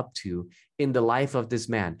is up to in the life of this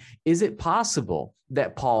man. Is it possible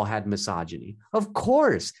that Paul had misogyny? Of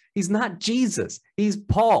course. He's not Jesus. He's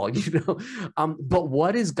Paul, you know. But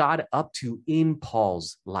what is God up to in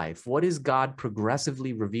Paul's life? What is God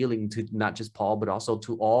progressively revealing to not just Paul, but also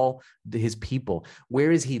to all his people?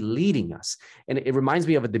 Where is he leading us? And it reminds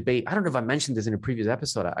me of a debate. I don't know if I mentioned this in a previous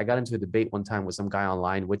episode. I got into a debate one time with some guy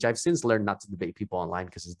online, which I've since learned not to debate people online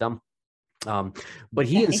because it's dumb. But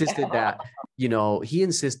he insisted that, you know,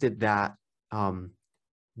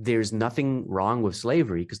 there's nothing wrong with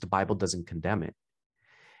slavery because the Bible doesn't condemn it.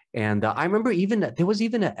 And I remember there was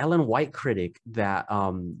even an Ellen White critic that,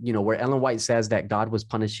 you know, where Ellen White says that God was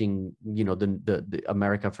punishing, you know, the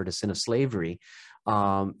America for the sin of slavery.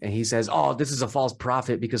 And he says, oh, this is a false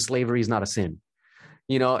prophet because slavery is not a sin,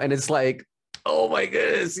 you know, and it's like, oh my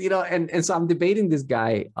goodness, you know, and so I'm debating this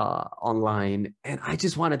guy online, and I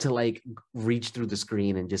just wanted to like reach through the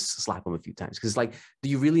screen and just slap him a few times. Because like, do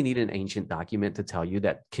you really need an ancient document to tell you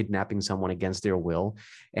that kidnapping someone against their will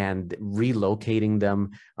and relocating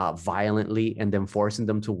them violently and then forcing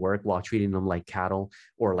them to work while treating them like cattle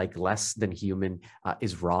or like less than human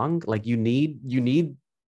is wrong? Like you need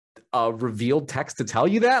a revealed text to tell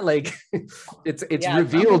you that? Like it's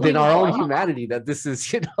revealed in our own humanity that this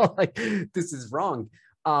is, you know, like this is wrong.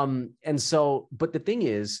 And so, but the thing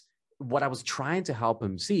is, what I was trying to help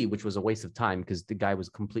him see, which was a waste of time because the guy was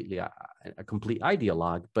completely a complete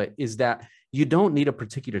ideologue, but is that you don't need a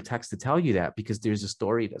particular text to tell you that, because there's a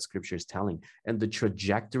story that scripture is telling, and the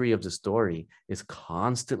trajectory of the story is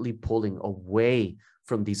constantly pulling away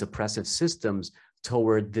from these oppressive systems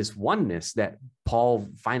toward this oneness that Paul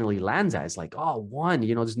finally lands at. It's like, oh, one,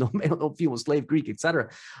 you know, there's no male, no female, slave, Greek, etc.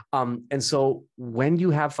 And so when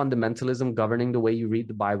you have fundamentalism governing the way you read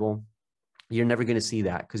the Bible, you're never going to see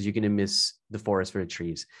that, because you're going to miss the forest for the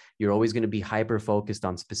trees. You're always going to be hyper focused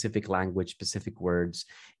on specific language, specific words,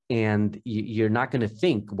 and you're not going to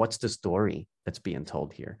think, what's the story that's being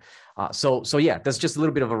told here? So yeah, that's just a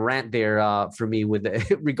little bit of a rant there for me with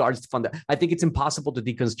regards to I think it's impossible to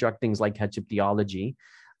deconstruct things like headship theology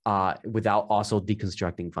without also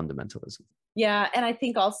deconstructing fundamentalism. Yeah, and I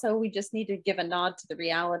think also we just need to give a nod to the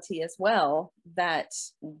reality as well that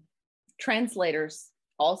translators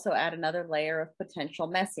also add another layer of potential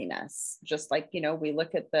messiness. Just like, you know, we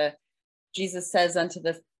look at Jesus says unto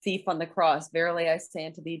the thief on the cross, verily I say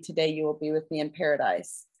unto thee, today you will be with me in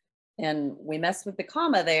paradise. And we mess with the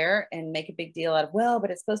comma there and make a big deal out of, well, but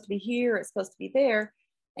it's supposed to be here, it's supposed to be there.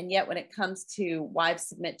 And yet when it comes to wives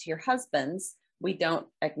submit to your husbands, we don't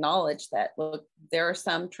acknowledge that. Look, there are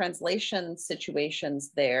some translation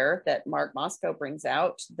situations there that Mark Moscow brings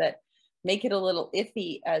out that make it a little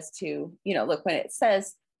iffy as to, you know, look, when it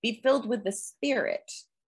says, be filled with the Spirit,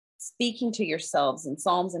 speaking to yourselves in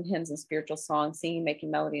psalms and hymns and spiritual songs, singing,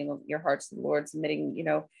 making melody in your hearts to the Lord, submitting, you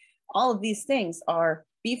know, all of these things are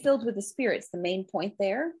be filled with the Spirit. It's the main point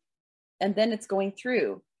there. And then it's going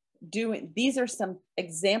through doing, these are some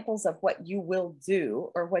examples of what you will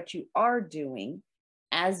do or what you are doing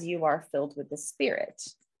as you are filled with the Spirit.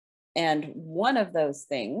 And one of those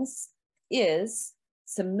things is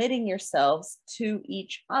submitting yourselves to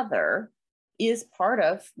each other is part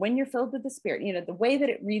of when you're filled with the Spirit. You know, the way that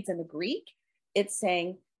it reads in the Greek, it's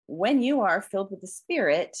saying, when you are filled with the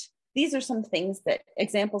Spirit, these are some things that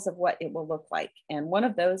examples of what it will look like. And one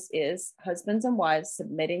of those is husbands and wives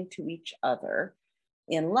submitting to each other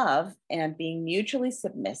in love and being mutually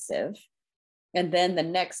submissive. And then the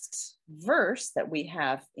next verse that we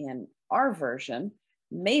have in our version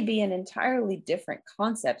may be an entirely different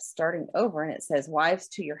concept starting over. And it says, wives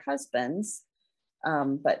to your husbands.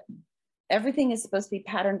 But everything is supposed to be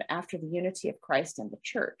patterned after the unity of Christ and the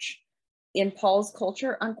church. In Paul's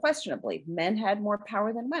culture, unquestionably, men had more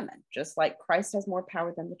power than women, just like Christ has more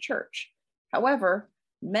power than the church. However,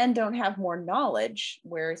 men don't have more knowledge,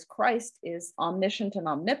 whereas Christ is omniscient and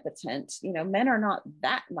omnipotent. Men are not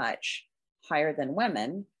that much higher than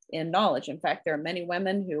women in knowledge. In fact, there are many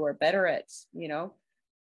women who are better at,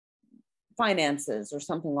 finances or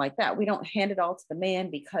something like that. We don't hand it all to the man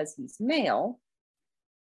because he's male.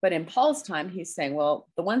 But in Paul's time, he's saying, well,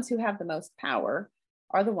 the ones who have the most power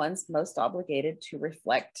are the ones most obligated to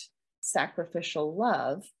reflect sacrificial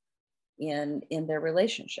love in their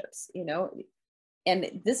relationships,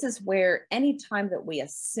 And this is where anytime that we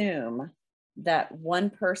assume that one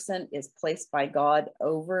person is placed by God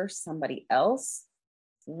over somebody else,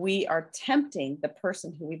 we are tempting the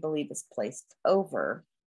person who we believe is placed over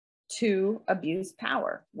to abuse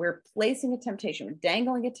power. We're placing a temptation, we're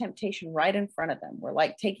dangling a temptation right in front of them. We're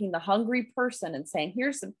like taking the hungry person and saying,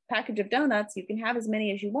 here's a package of donuts, you can have as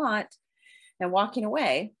many as you want, and walking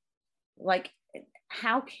away. Like,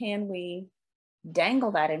 how can we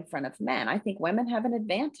dangle that in front of men? I think women have an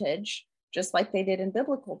advantage, just like they did in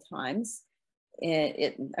biblical times.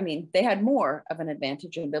 They had more of an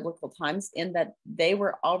advantage in biblical times in that they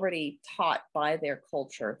were already taught by their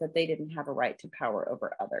culture that they didn't have a right to power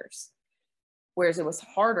over others. Whereas it was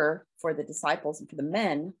harder for the disciples and for the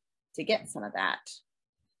men to get some of that.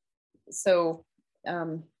 So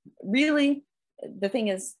really, the thing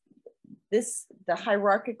is, the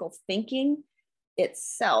hierarchical thinking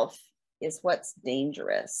itself is what's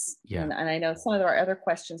dangerous. Yeah. And I know some of our other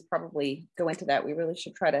questions probably go into that. We really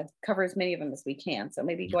should try to cover as many of them as we can. So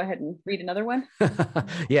maybe go ahead and read another one.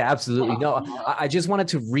 Yeah, absolutely. No, I just wanted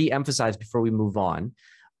to re-emphasize before we move on.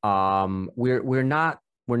 We're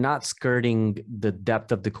not skirting the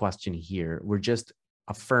depth of the question here. We're just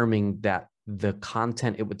affirming that the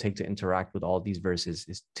content it would take to interact with all these verses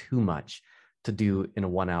is too much to do in a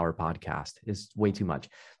 1 hour podcast. Is way too much.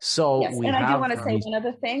 So yes, and I do want to say one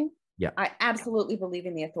other thing. Yeah. I absolutely believe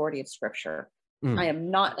in the authority of Scripture. I am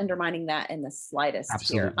not undermining that in the slightest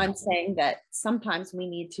here. I'm saying that sometimes we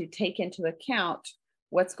need to take into account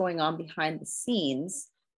what's going on behind the scenes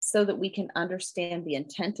so that we can understand the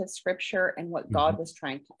intent of Scripture and what God was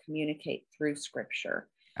trying to communicate through Scripture.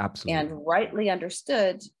 Absolutely. And rightly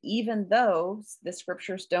understood, even though the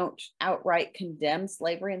Scriptures don't outright condemn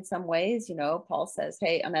slavery in some ways, Paul says,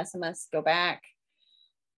 hey, Onesimus, go back.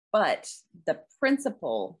 But the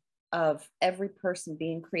principle of every person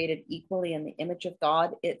being created equally in the image of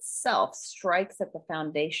God itself strikes at the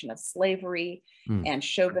foundation of slavery and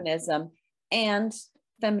chauvinism and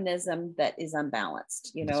feminism that is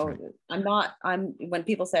unbalanced. Right. When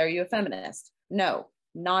people say, are you a feminist? No,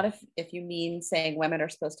 not if you mean saying women are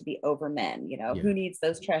supposed to be over men, who needs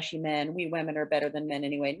those trashy men? We women are better than men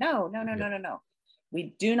anyway. No.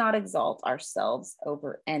 We do not exalt ourselves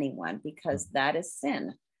over anyone because that is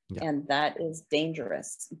sin. Yeah. And that is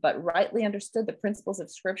dangerous. But rightly understood, the principles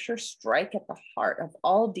of Scripture strike at the heart of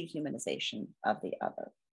all dehumanization of the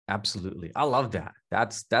other. Absolutely. I love that.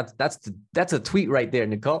 That's a tweet right there,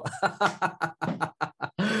 Nicole.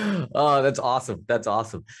 Oh, that's awesome. That's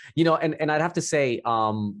awesome. And I'd have to say,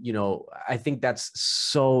 I think that's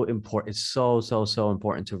so important. It's so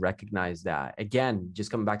important to recognize that. Again,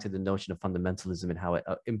 just coming back to the notion of fundamentalism and how it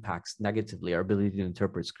impacts negatively our ability to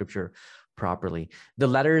interpret Scripture properly. The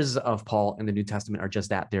letters of Paul in the New Testament are just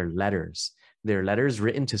that. They're letters. They're letters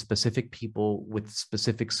written to specific people with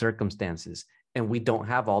specific circumstances. And we don't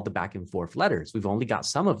have all the back and forth letters. We've only got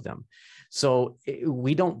some of them. So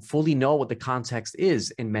we don't fully know what the context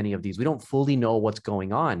is in many of these. We don't fully know what's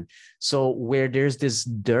going on. So where there's this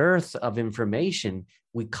dearth of information,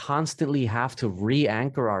 we constantly have to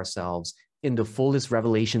re-anchor ourselves in the fullest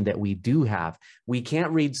revelation that we do have. We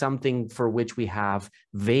can't read something for which we have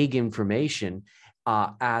vague information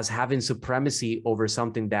as having supremacy over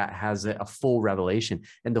something that has a full revelation.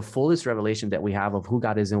 And the fullest revelation that we have of who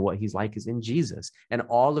God is and what he's like is in Jesus. And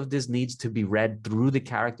all of this needs to be read through the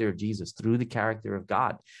character of Jesus, through the character of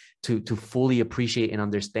God, to fully appreciate and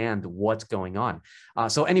understand what's going on.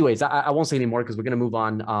 So anyways, I won't say anymore because we're going to move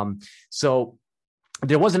on. So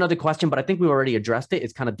there was another question, but I think we already addressed it.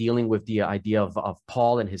 It's kind of dealing with the idea of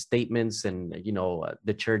Paul and his statements and,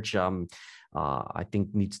 the church I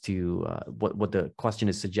think needs to, what the question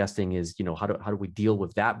is suggesting is, how do we deal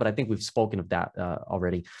with that? But I think we've spoken of that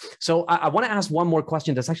already. So I want to ask one more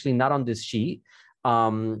question that's actually not on this sheet.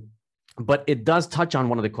 But it does touch on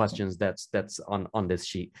one of the questions that's on this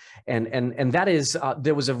sheet, and that is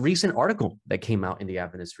there was a recent article that came out in the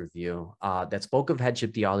Adventist Review that spoke of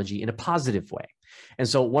headship theology in a positive way. And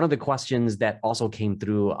so one of the questions that also came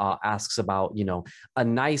through asks about a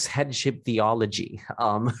nice headship theology,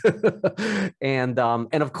 and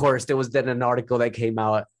of course there was then an article that came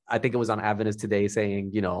out, I think it was on Adventist Today,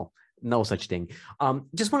 saying no such thing.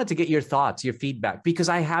 Just wanted to get your thoughts, your feedback, because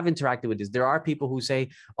I have interacted with this. There are people who say,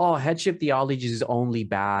 oh, headship theology is only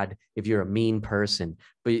bad if you're a mean person,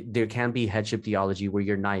 but there can be headship theology where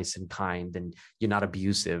you're nice and kind and you're not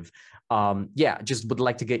abusive. Just would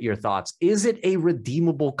like to get your thoughts. Is it a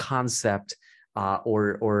redeemable concept,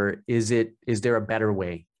 or is there a better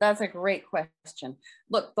way? That's a great question.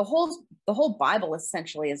 Look, the whole Bible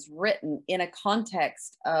essentially is written in a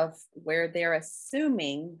context of where they're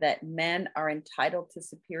assuming that men are entitled to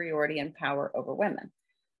superiority and power over women.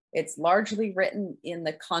 It's largely written in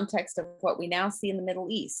the context of what we now see in the Middle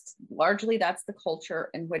East. Largely, that's the culture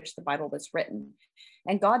in which the Bible was written.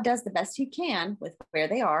 And God does the best he can with where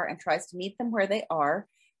they are and tries to meet them where they are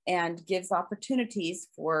and gives opportunities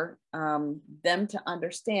for them to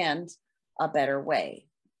understand a better way.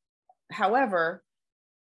 However,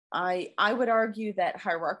 I would argue that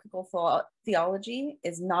hierarchical theology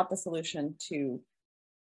is not the solution to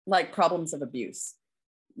problems of abuse.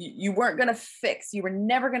 You were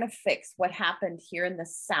never going to fix what happened here in the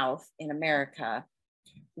South in America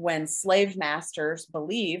when slave masters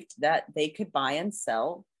believed that they could buy and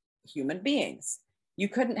sell human beings. You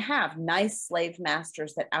couldn't have nice slave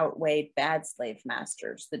masters that outweighed bad slave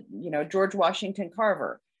masters. George Washington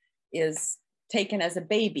Carver is taken as a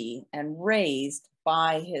baby and raised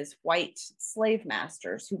by his white slave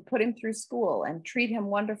masters who put him through school and treat him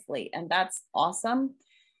wonderfully. And that's awesome.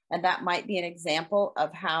 And that might be an example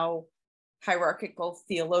of how hierarchical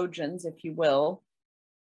theologians, if you will,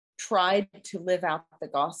 tried to live out the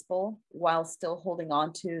gospel while still holding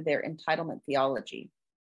on to their entitlement theology.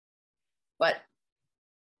 But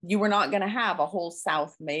you were not going to have a whole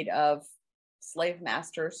South made of slave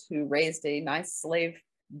masters who raised a nice slave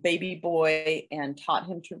baby boy and taught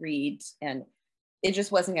him to read. And it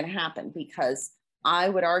just wasn't going to happen, because I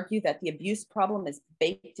would argue that the abuse problem is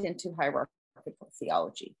baked into hierarchical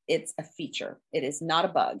theology. It's a feature. It is not a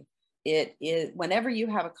bug. It is, whenever you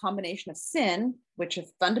have a combination of sin, which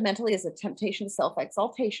fundamentally is a temptation to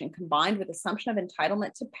self-exaltation combined with assumption of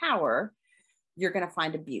entitlement to power, you're going to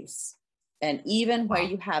find abuse. And even where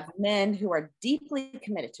you have men who are deeply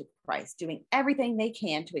committed to Christ, doing everything they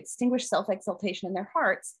can to extinguish self-exaltation in their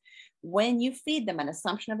hearts, when you feed them an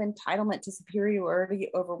assumption of entitlement to superiority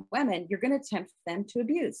over women, you're going to tempt them to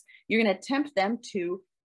abuse. You're going to tempt them to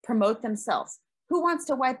promote themselves. Who wants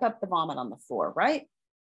to wipe up the vomit on the floor, right?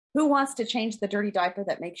 Who wants to change the dirty diaper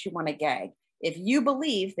that makes you want to gag? If you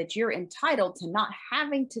believe that you're entitled to not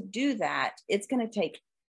having to do that, it's going to take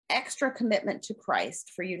extra commitment to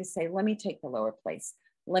Christ for you to say, let me take the lower place.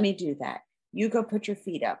 Let me do that. You go put your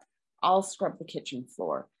feet up. I'll scrub the kitchen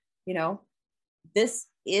floor. This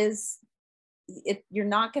is it. You're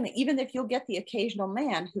not going to, even if you'll get the occasional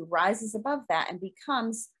man who rises above that and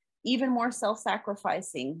becomes even more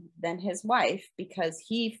self-sacrificing than his wife, because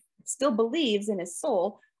he still believes in his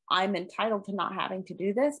soul, I'm entitled to not having to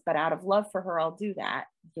do this, but out of love for her, I'll do that.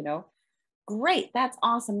 Great. That's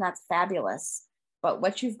awesome. That's fabulous. But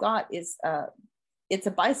what you've got is it's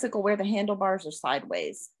a bicycle where the handlebars are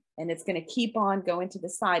sideways, and it's going to keep on going to the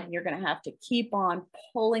side, and you're going to have to keep on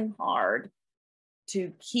pulling hard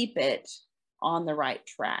to keep it on the right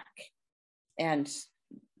track. And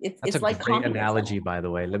it's like great communism. Analogy, by the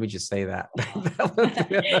way. Let me just say that.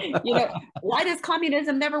 Why does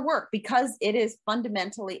communism never work? Because it is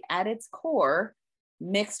fundamentally at its core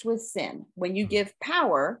mixed with sin. When you give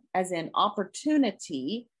power, as in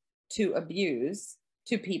opportunity to abuse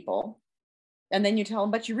to people, and then you tell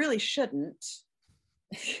them, but you really shouldn't.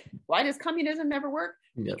 Why does communism never work?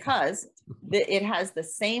 Yep. Because it has the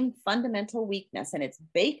same fundamental weakness, and it's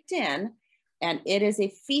baked in, and it is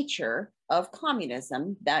a feature of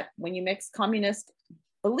communism that when you mix communist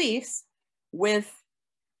beliefs with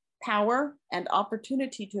power and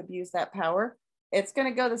opportunity to abuse that power, it's going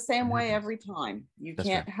to go the same way every time. You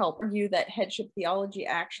can't help argue that headship theology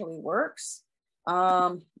actually works.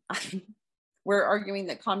 We're arguing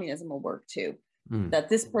that communism will work too, that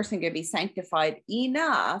this person can be sanctified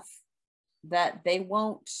enough that they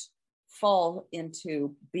won't fall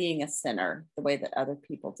into being a sinner the way that other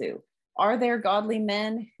people do. Are there godly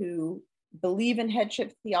men who believe in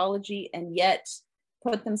headship theology and yet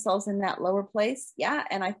put themselves in that lower place. Yeah.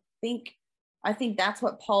 And I think that's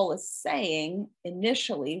what Paul is saying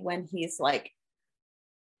initially when he's like,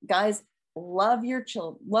 guys, love your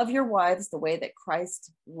children, love your wives the way that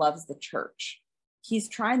Christ loves the church. He's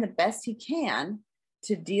trying the best he can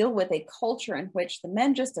to deal with a culture in which the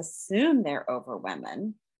men just assume they're over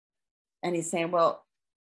women. And he's saying, well,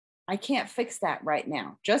 I can't fix that right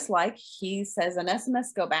now. Just like he says,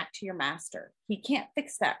 Onesimus, go back to your master. He can't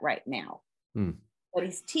fix that right now. But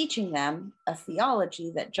he's teaching them a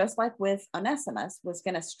theology that, just like with Onesimus, was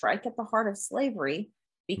going to strike at the heart of slavery,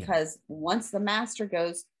 because once the master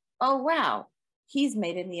goes, oh, wow, he's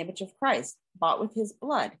made in the image of Christ, bought with his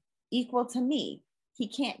blood, equal to me, he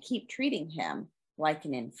can't keep treating him like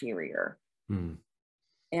an inferior.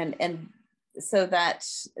 And so that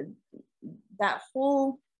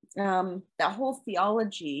whole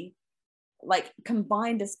theology, like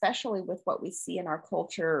combined especially with what we see in our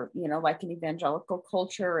culture, you know, like an evangelical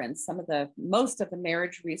culture and most of the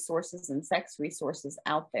marriage resources and sex resources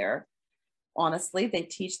out there, honestly, they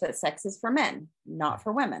teach that sex is for men, not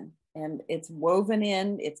for women. And it's woven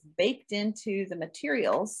in, it's baked into the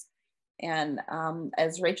materials. And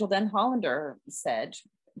as Rachel Den Hollander said,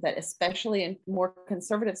 that especially in more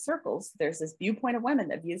conservative circles, there's this viewpoint of women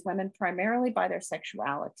that views women primarily by their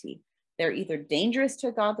sexuality. They're either dangerous to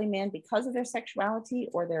a godly man because of their sexuality,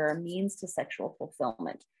 or they're a means to sexual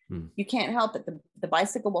fulfillment. You can't help it. The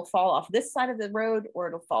bicycle will fall off this side of the road, or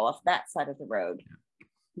it'll fall off that side of the road,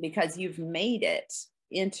 because you've made it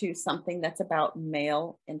into something that's about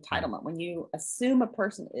male entitlement. When you assume a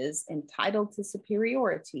person is entitled to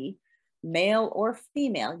superiority, male or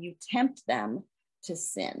female, you tempt them to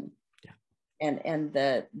sin. And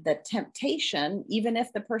the temptation, even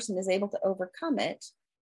if the person is able to overcome it,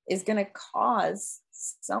 is going to cause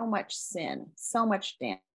so much sin, so much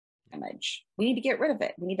damage. We need to get rid of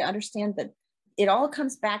it. We need to understand that it all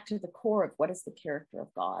comes back to the core of what is the character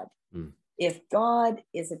of God. If God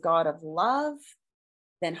is a God of love,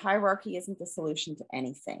 then hierarchy isn't the solution to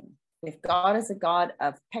anything. If God is a God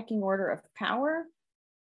of pecking order of power,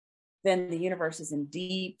 then the universe is in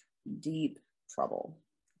deep, deep trouble.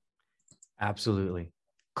 Absolutely.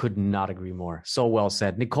 Could not agree more. So well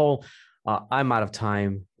said. Nicole, I'm out of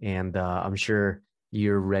time, and I'm sure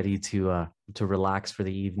you're ready to relax for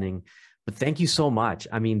the evening. But thank you so much.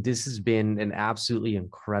 I mean, this has been an absolutely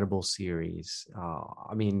incredible series.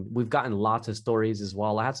 I mean, we've gotten lots of stories as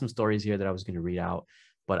well. I had some stories here that I was going to read out,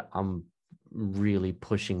 but I'm really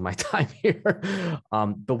pushing my time here.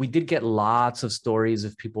 But we did get lots of stories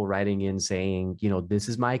of people writing in saying, you know, this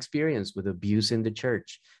is my experience with abuse in the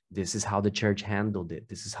church. This is how the church handled it.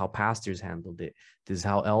 This is how pastors handled it. This is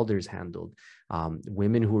how elders handled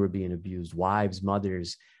women who were being abused, wives,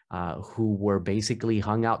 mothers, who were basically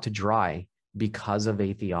hung out to dry because of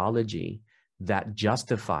a theology that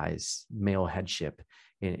justifies male headship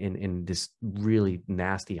in this really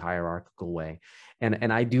nasty hierarchical way.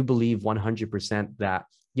 And I do believe 100% that,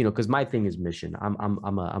 you know, because my thing is mission. I'm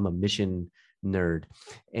a mission nerd,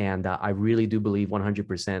 and I really do believe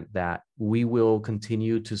 100% that we will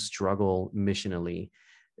continue to struggle missionally.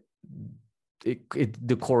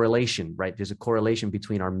 The correlation, right? There's a correlation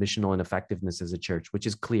between our missional ineffectiveness as a church, which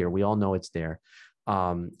is clear. We all know it's there.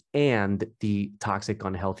 And the toxic,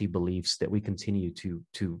 unhealthy beliefs that we continue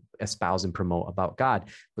to espouse and promote about God.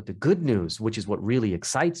 But the good news, which is what really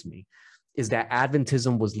excites me, is that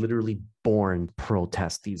Adventism was literally born to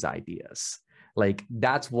protest these ideas. Like,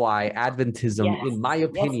 that's why Adventism, in my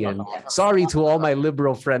opinion, sorry to all my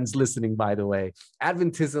liberal friends listening, by the way,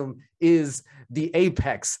 Adventism is the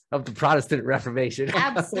apex of the Protestant Reformation.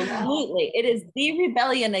 Absolutely. It is the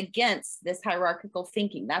rebellion against this hierarchical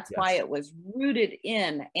thinking. That's why it was rooted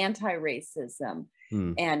in anti-racism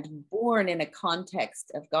and born in a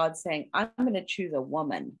context of God saying, I'm going to choose a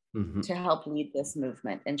woman to help lead this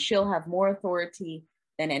movement, and she'll have more authority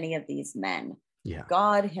than any of these men.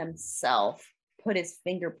 God himself put his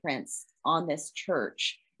fingerprints on this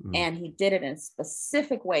church, and he did it in a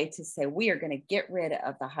specific way to say, we are going to get rid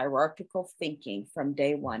of the hierarchical thinking from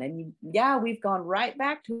day one. And we've gone right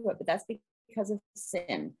back to it, but that's because of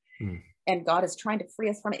sin. And God is trying to free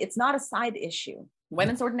us from it. It's not a side issue.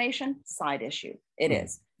 Women's ordination, side issue. It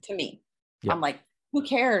is, to me. I'm like, who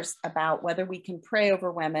cares about whether we can pray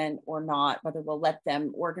over women or not, whether we'll let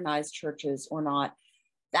them organize churches or not?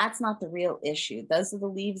 That's not the real issue. Those are the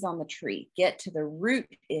leaves on the tree. Get to the root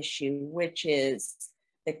issue, which is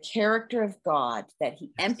the character of God, that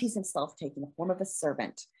he empties himself, taking the form of a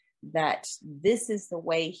servant, that this is the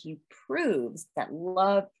way he proves that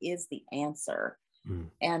love is the answer.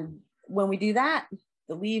 And when we do that,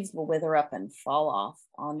 the leaves will wither up and fall off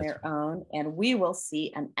on their own. And we will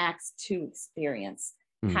see an Acts 2 experience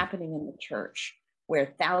happening in the church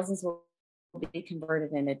where thousands will be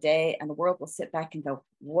converted in a day, and the world will sit back and go,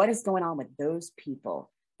 what is going on with those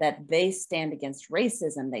people? That they stand against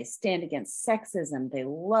racism, they stand against sexism, they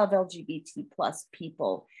love LGBT plus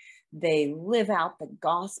people, they live out the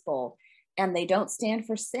gospel, and they don't stand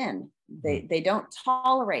for sin. They don't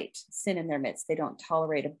tolerate sin in their midst. They don't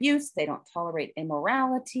tolerate abuse. They don't tolerate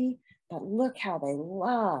immorality. But look how they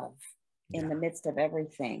love in the midst of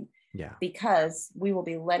everything. Yeah. Because we will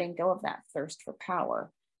be letting go of that thirst for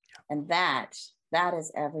power. And that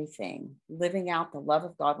is everything. Living out the love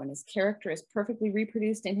of God when his character is perfectly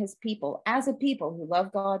reproduced in his people, as a people who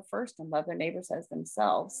love God first and love their neighbors as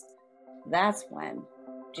themselves. That's when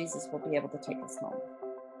Jesus will be able to take us home.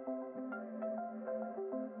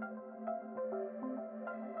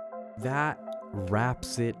 That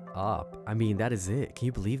wraps it up. I mean, that is it. Can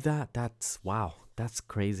you believe that? That's wow. That's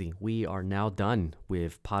crazy. We are now done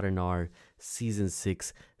with Paternar Season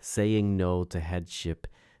 6, Saying No to Headship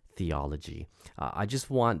Theology. I just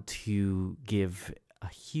want to give a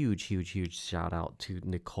huge shout out to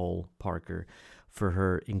Nicole Parker for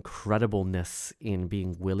her incredibleness in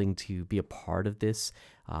being willing to be a part of this,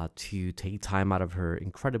 to take time out of her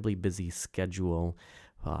incredibly busy schedule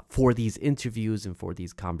for these interviews and for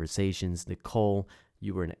these conversations. Nicole,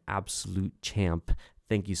 you were an absolute champ.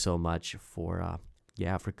 Thank you so much for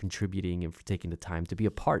contributing and for taking the time to be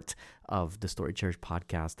a part of the Story Church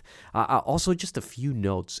podcast. Also, just a few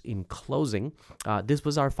notes in closing. This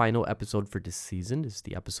was our final episode for this season. This is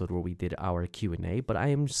the episode where we did our Q&A, but I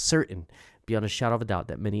am certain, beyond a shadow of a doubt,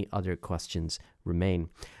 that many other questions remain.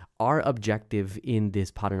 Our objective in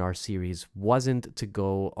this Paternar series wasn't to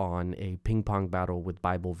go on a ping pong battle with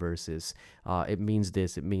Bible verses. It means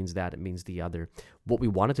this, it means that, it means the other. What we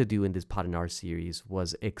wanted to do in this Paternar series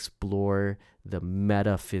was explore the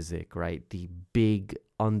metaphysic, right? The big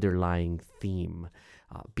underlying theme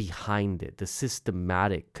behind it, the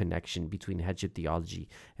systematic connection between headship theology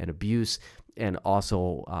and abuse, and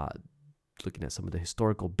also looking at some of the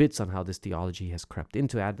historical bits on how this theology has crept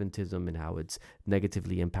into Adventism and how it's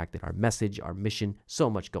negatively impacted our message, our mission, so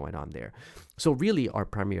much going on there. So really, our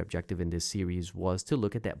primary objective in this series was to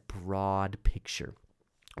look at that broad picture.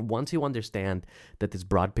 Once you understand that this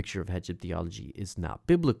broad picture of headship theology is not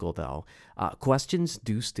biblical, though, questions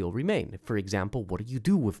do still remain. For example, what do you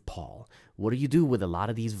do with Paul? What do you do with a lot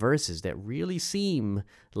of these verses that really seem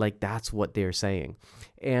like that's what they're saying?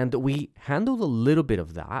 And we handled a little bit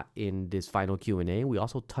of that in this final Q&A. We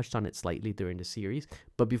also touched on it slightly during the series.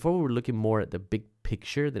 But before we were looking more at the big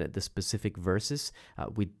picture than at the specific verses,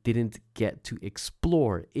 we didn't get to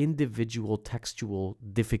explore individual textual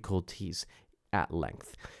difficulties at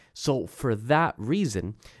length. So for that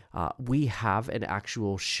reason, we have an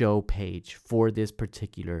actual show page for this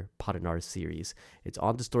particular Paternar series. It's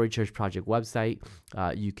on the Story Church Project website.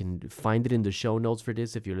 You can find it in the show notes for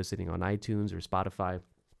this if you're listening on iTunes or Spotify.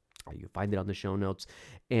 You find it on the show notes.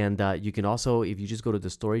 And you can also, if you just go to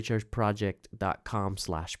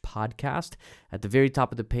thestorychurchproject.com/podcast, at the very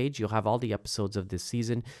top of the page, you'll have all the episodes of this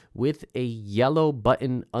season with a yellow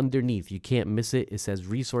button underneath. You can't miss it. It says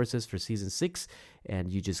resources for season 6,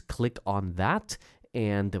 and you just click on that,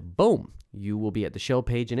 and boom, you will be at the show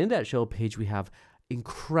page. And in that show page, we have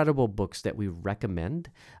incredible books that we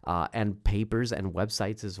recommend, and papers and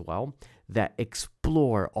websites as well, that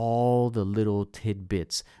explore all the little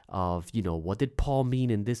tidbits of, what did Paul mean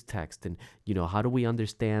in this text? And, how do we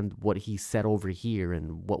understand what he said over here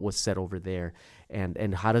and what was said over there?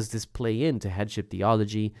 And how does this play into headship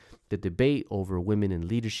theology, the debate over women in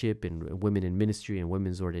leadership and women in ministry and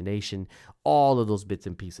women's ordination, all of those bits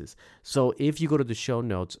and pieces. So if you go to the show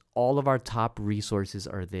notes, all of our top resources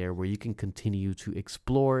are there where you can continue to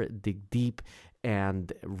explore, dig deep,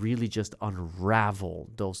 and really just unravel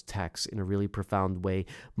those texts in a really profound way,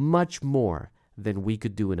 much more than we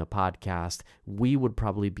could do in a podcast. We would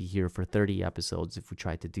probably be here for 30 episodes if we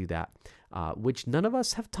tried to do that, which none of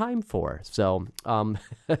us have time for. So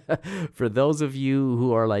for those of you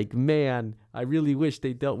who are like, man, I really wish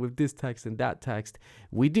they dealt with this text and that text,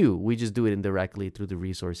 we do. We just do it indirectly through the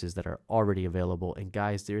resources that are already available. And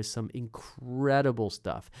guys, there is some incredible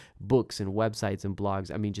stuff, books and websites and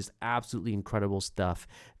blogs. I mean, just absolutely incredible stuff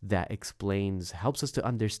that helps us to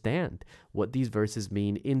understand what these verses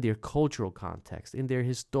mean in their cultural context, in their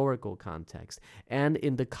historical context, and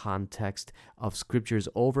in the context of Scripture's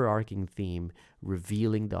overarching theme,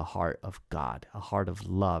 revealing the heart of God, a heart of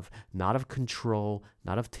love, not of control,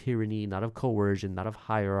 not of tyranny, not of coercion, not of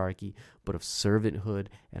hierarchy, but of servanthood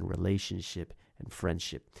and relationship and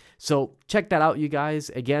friendship. So check that out, you guys.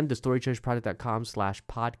 Again,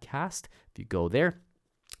 thestorychurchproject.com/podcast. If you go there,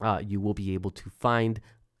 you will be able to find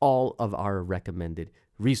all of our recommended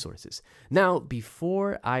resources. Now,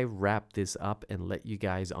 before I wrap this up and let you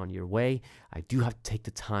guys on your way, I do have to take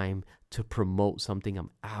the time to promote something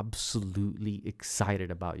I'm absolutely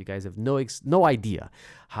excited about. You guys have no idea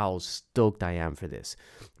how stoked I am for this.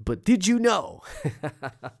 But did you know?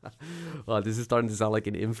 Well, this is starting to sound like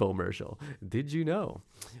an infomercial. Did you know?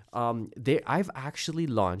 I've actually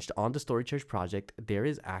launched on the Story Church Project. There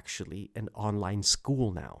is actually an online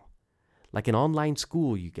school now. Like an online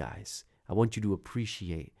school, you guys. I want you to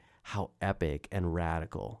appreciate how epic and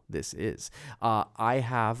radical this is. I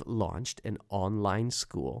have launched an online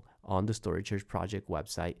school on the Story Church Project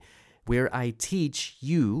website where I teach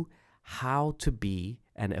you how to be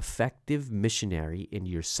an effective missionary in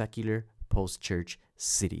your secular post-church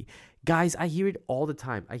city. Guys, I hear it all the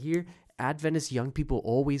time. I hear Adventist young people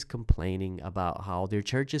always complaining about how their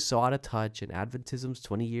church is so out of touch and Adventism's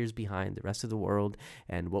 20 years behind the rest of the world,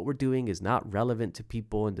 and what we're doing is not relevant to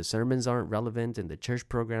people, and the sermons aren't relevant, and the church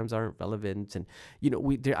programs aren't relevant. And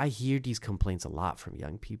I hear these complaints a lot from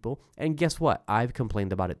young people, and guess what? I've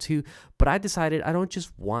complained about it too, but I decided I don't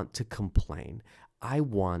just want to complain. I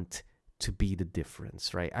want to be the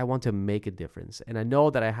difference, right? I want to make a difference, and I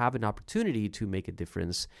know that I have an opportunity to make a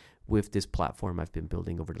difference with this platform I've been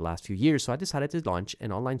building over the last few years. So I decided to launch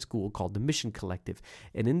an online school called the Mission Collective.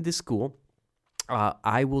 And in this school,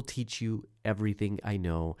 I will teach you everything I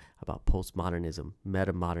know about postmodernism,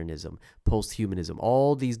 metamodernism, posthumanism,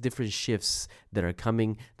 all these different shifts that are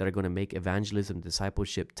coming that are going to make evangelism,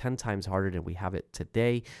 discipleship 10 times harder than we have it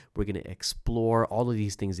today. We're going to explore all of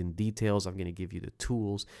these things in details. I'm going to give you the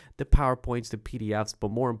tools, the PowerPoints, the PDFs,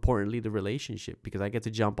 but more importantly, the relationship, because I get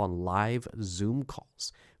to jump on live Zoom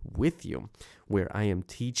calls with you where I am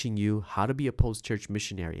teaching you how to be a post-church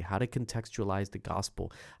missionary, how to contextualize the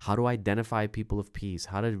gospel, how to identify people of peace,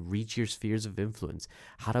 how to reach your spheres of influence,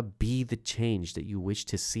 how to be the change that you wish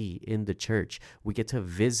to see in the church. We get to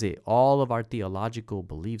visit all of our theological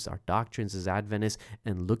beliefs, our doctrines as Adventists,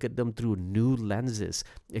 and look at them through new lenses,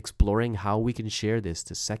 exploring how we can share this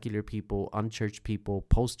to secular people, unchurched people,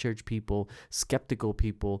 post-church people, skeptical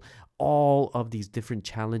people, all of these different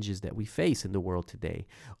challenges that we face in the world today.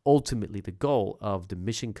 Ultimately, the goal of the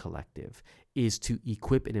Mission Collective is to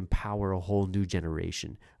equip and empower a whole new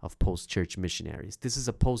generation of post-church missionaries. This is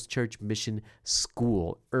a post-church mission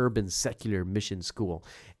school, urban secular mission school.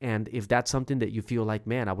 And if that's something that you feel like,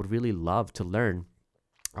 man, I would really love to learn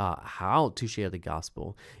how to share the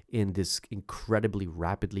gospel in this incredibly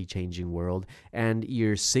rapidly changing world, and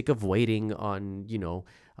you're sick of waiting on,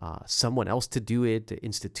 someone else to do it, the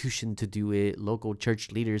institution to do it, local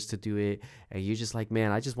church leaders to do it, and you're just like,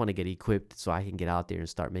 man, I just want to get equipped so I can get out there and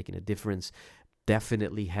start making a difference,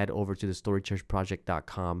 definitely head over to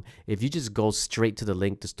thestorychurchproject.com. If you just go straight to the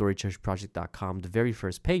link, thestorychurchproject.com, the very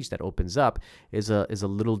first page that opens up is a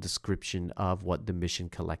little description of what the Mission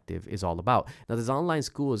Collective is all about. Now, this online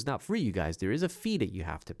school is not free, you guys. There is a fee that you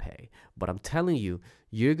have to pay. But I'm telling you,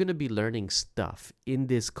 you're going to be learning stuff in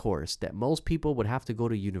this course that most people would have to go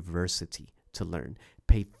to university to learn,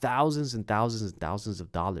 pay thousands and thousands and thousands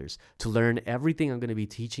of dollars to learn everything I'm going to be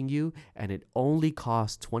teaching you, and it only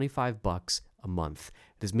costs $25 a month.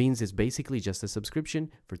 This means it's basically just a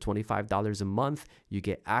subscription for $25 a month. You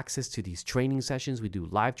get access to these training sessions. We do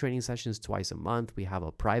live training sessions twice a month. We have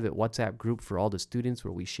a private WhatsApp group for all the students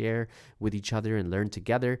where we share with each other and learn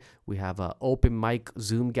together. We have open mic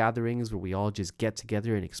Zoom gatherings where we all just get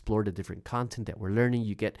together and explore the different content that we're learning.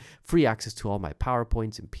 You get free access to all my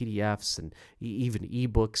PowerPoints and PDFs and even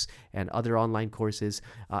ebooks and other online courses.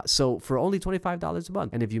 So for only $25 a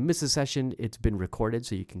month. And if you miss a session, it's been recorded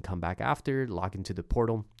so you can come back after, log into the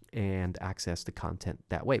portal, and access the content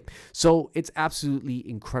that way. So it's absolutely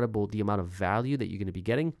incredible the amount of value that you're going to be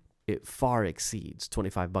getting. It far exceeds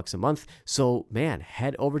 $25 a month. So man,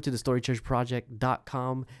 head over to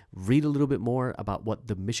thestorychurchproject.com, read a little bit more about what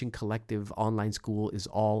the Mission Collective online school is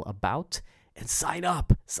all about, and sign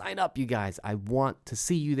up, you guys. I want to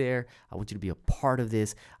see you there. I want you to be a part of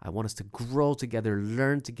this. I want us to grow together,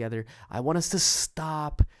 learn together. I want us to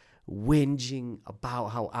stop whinging about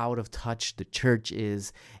how out of touch the church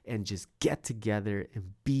is and just get together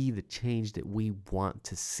and be the change that we want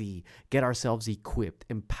to see. Get ourselves equipped,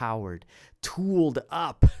 empowered, tooled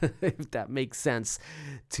up, if that makes sense,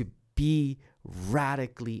 to be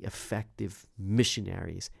radically effective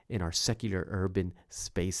missionaries in our secular urban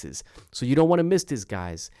spaces. So you don't want to miss this,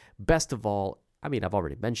 guys. Best of all, I mean, I've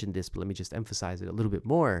already mentioned this, but let me just emphasize it a little bit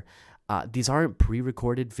more. These aren't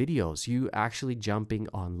pre-recorded videos. You actually jumping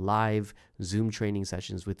on live Zoom training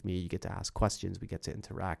sessions with me. You get to ask questions, we get to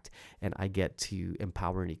interact, and I get to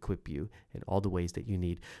empower and equip you in all the ways that you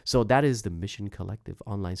need. So that is the Mission Collective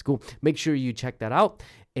Online School. Make sure you check that out.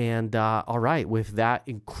 And all right, with that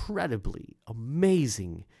incredibly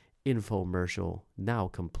amazing infomercial now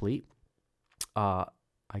complete, I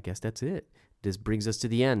guess that's it. This brings us to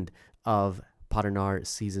the end of Paternar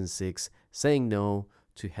Season 6, saying no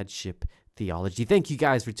to Headship Theology. Thank you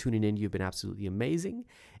guys for tuning in. You've been absolutely amazing.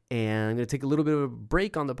 And I'm going to take a little bit of a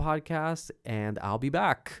break on the podcast, and I'll be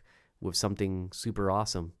back with something super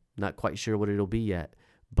awesome. Not quite sure what it'll be yet,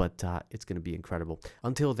 but it's going to be incredible.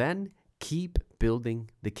 Until then, keep building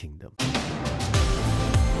the kingdom.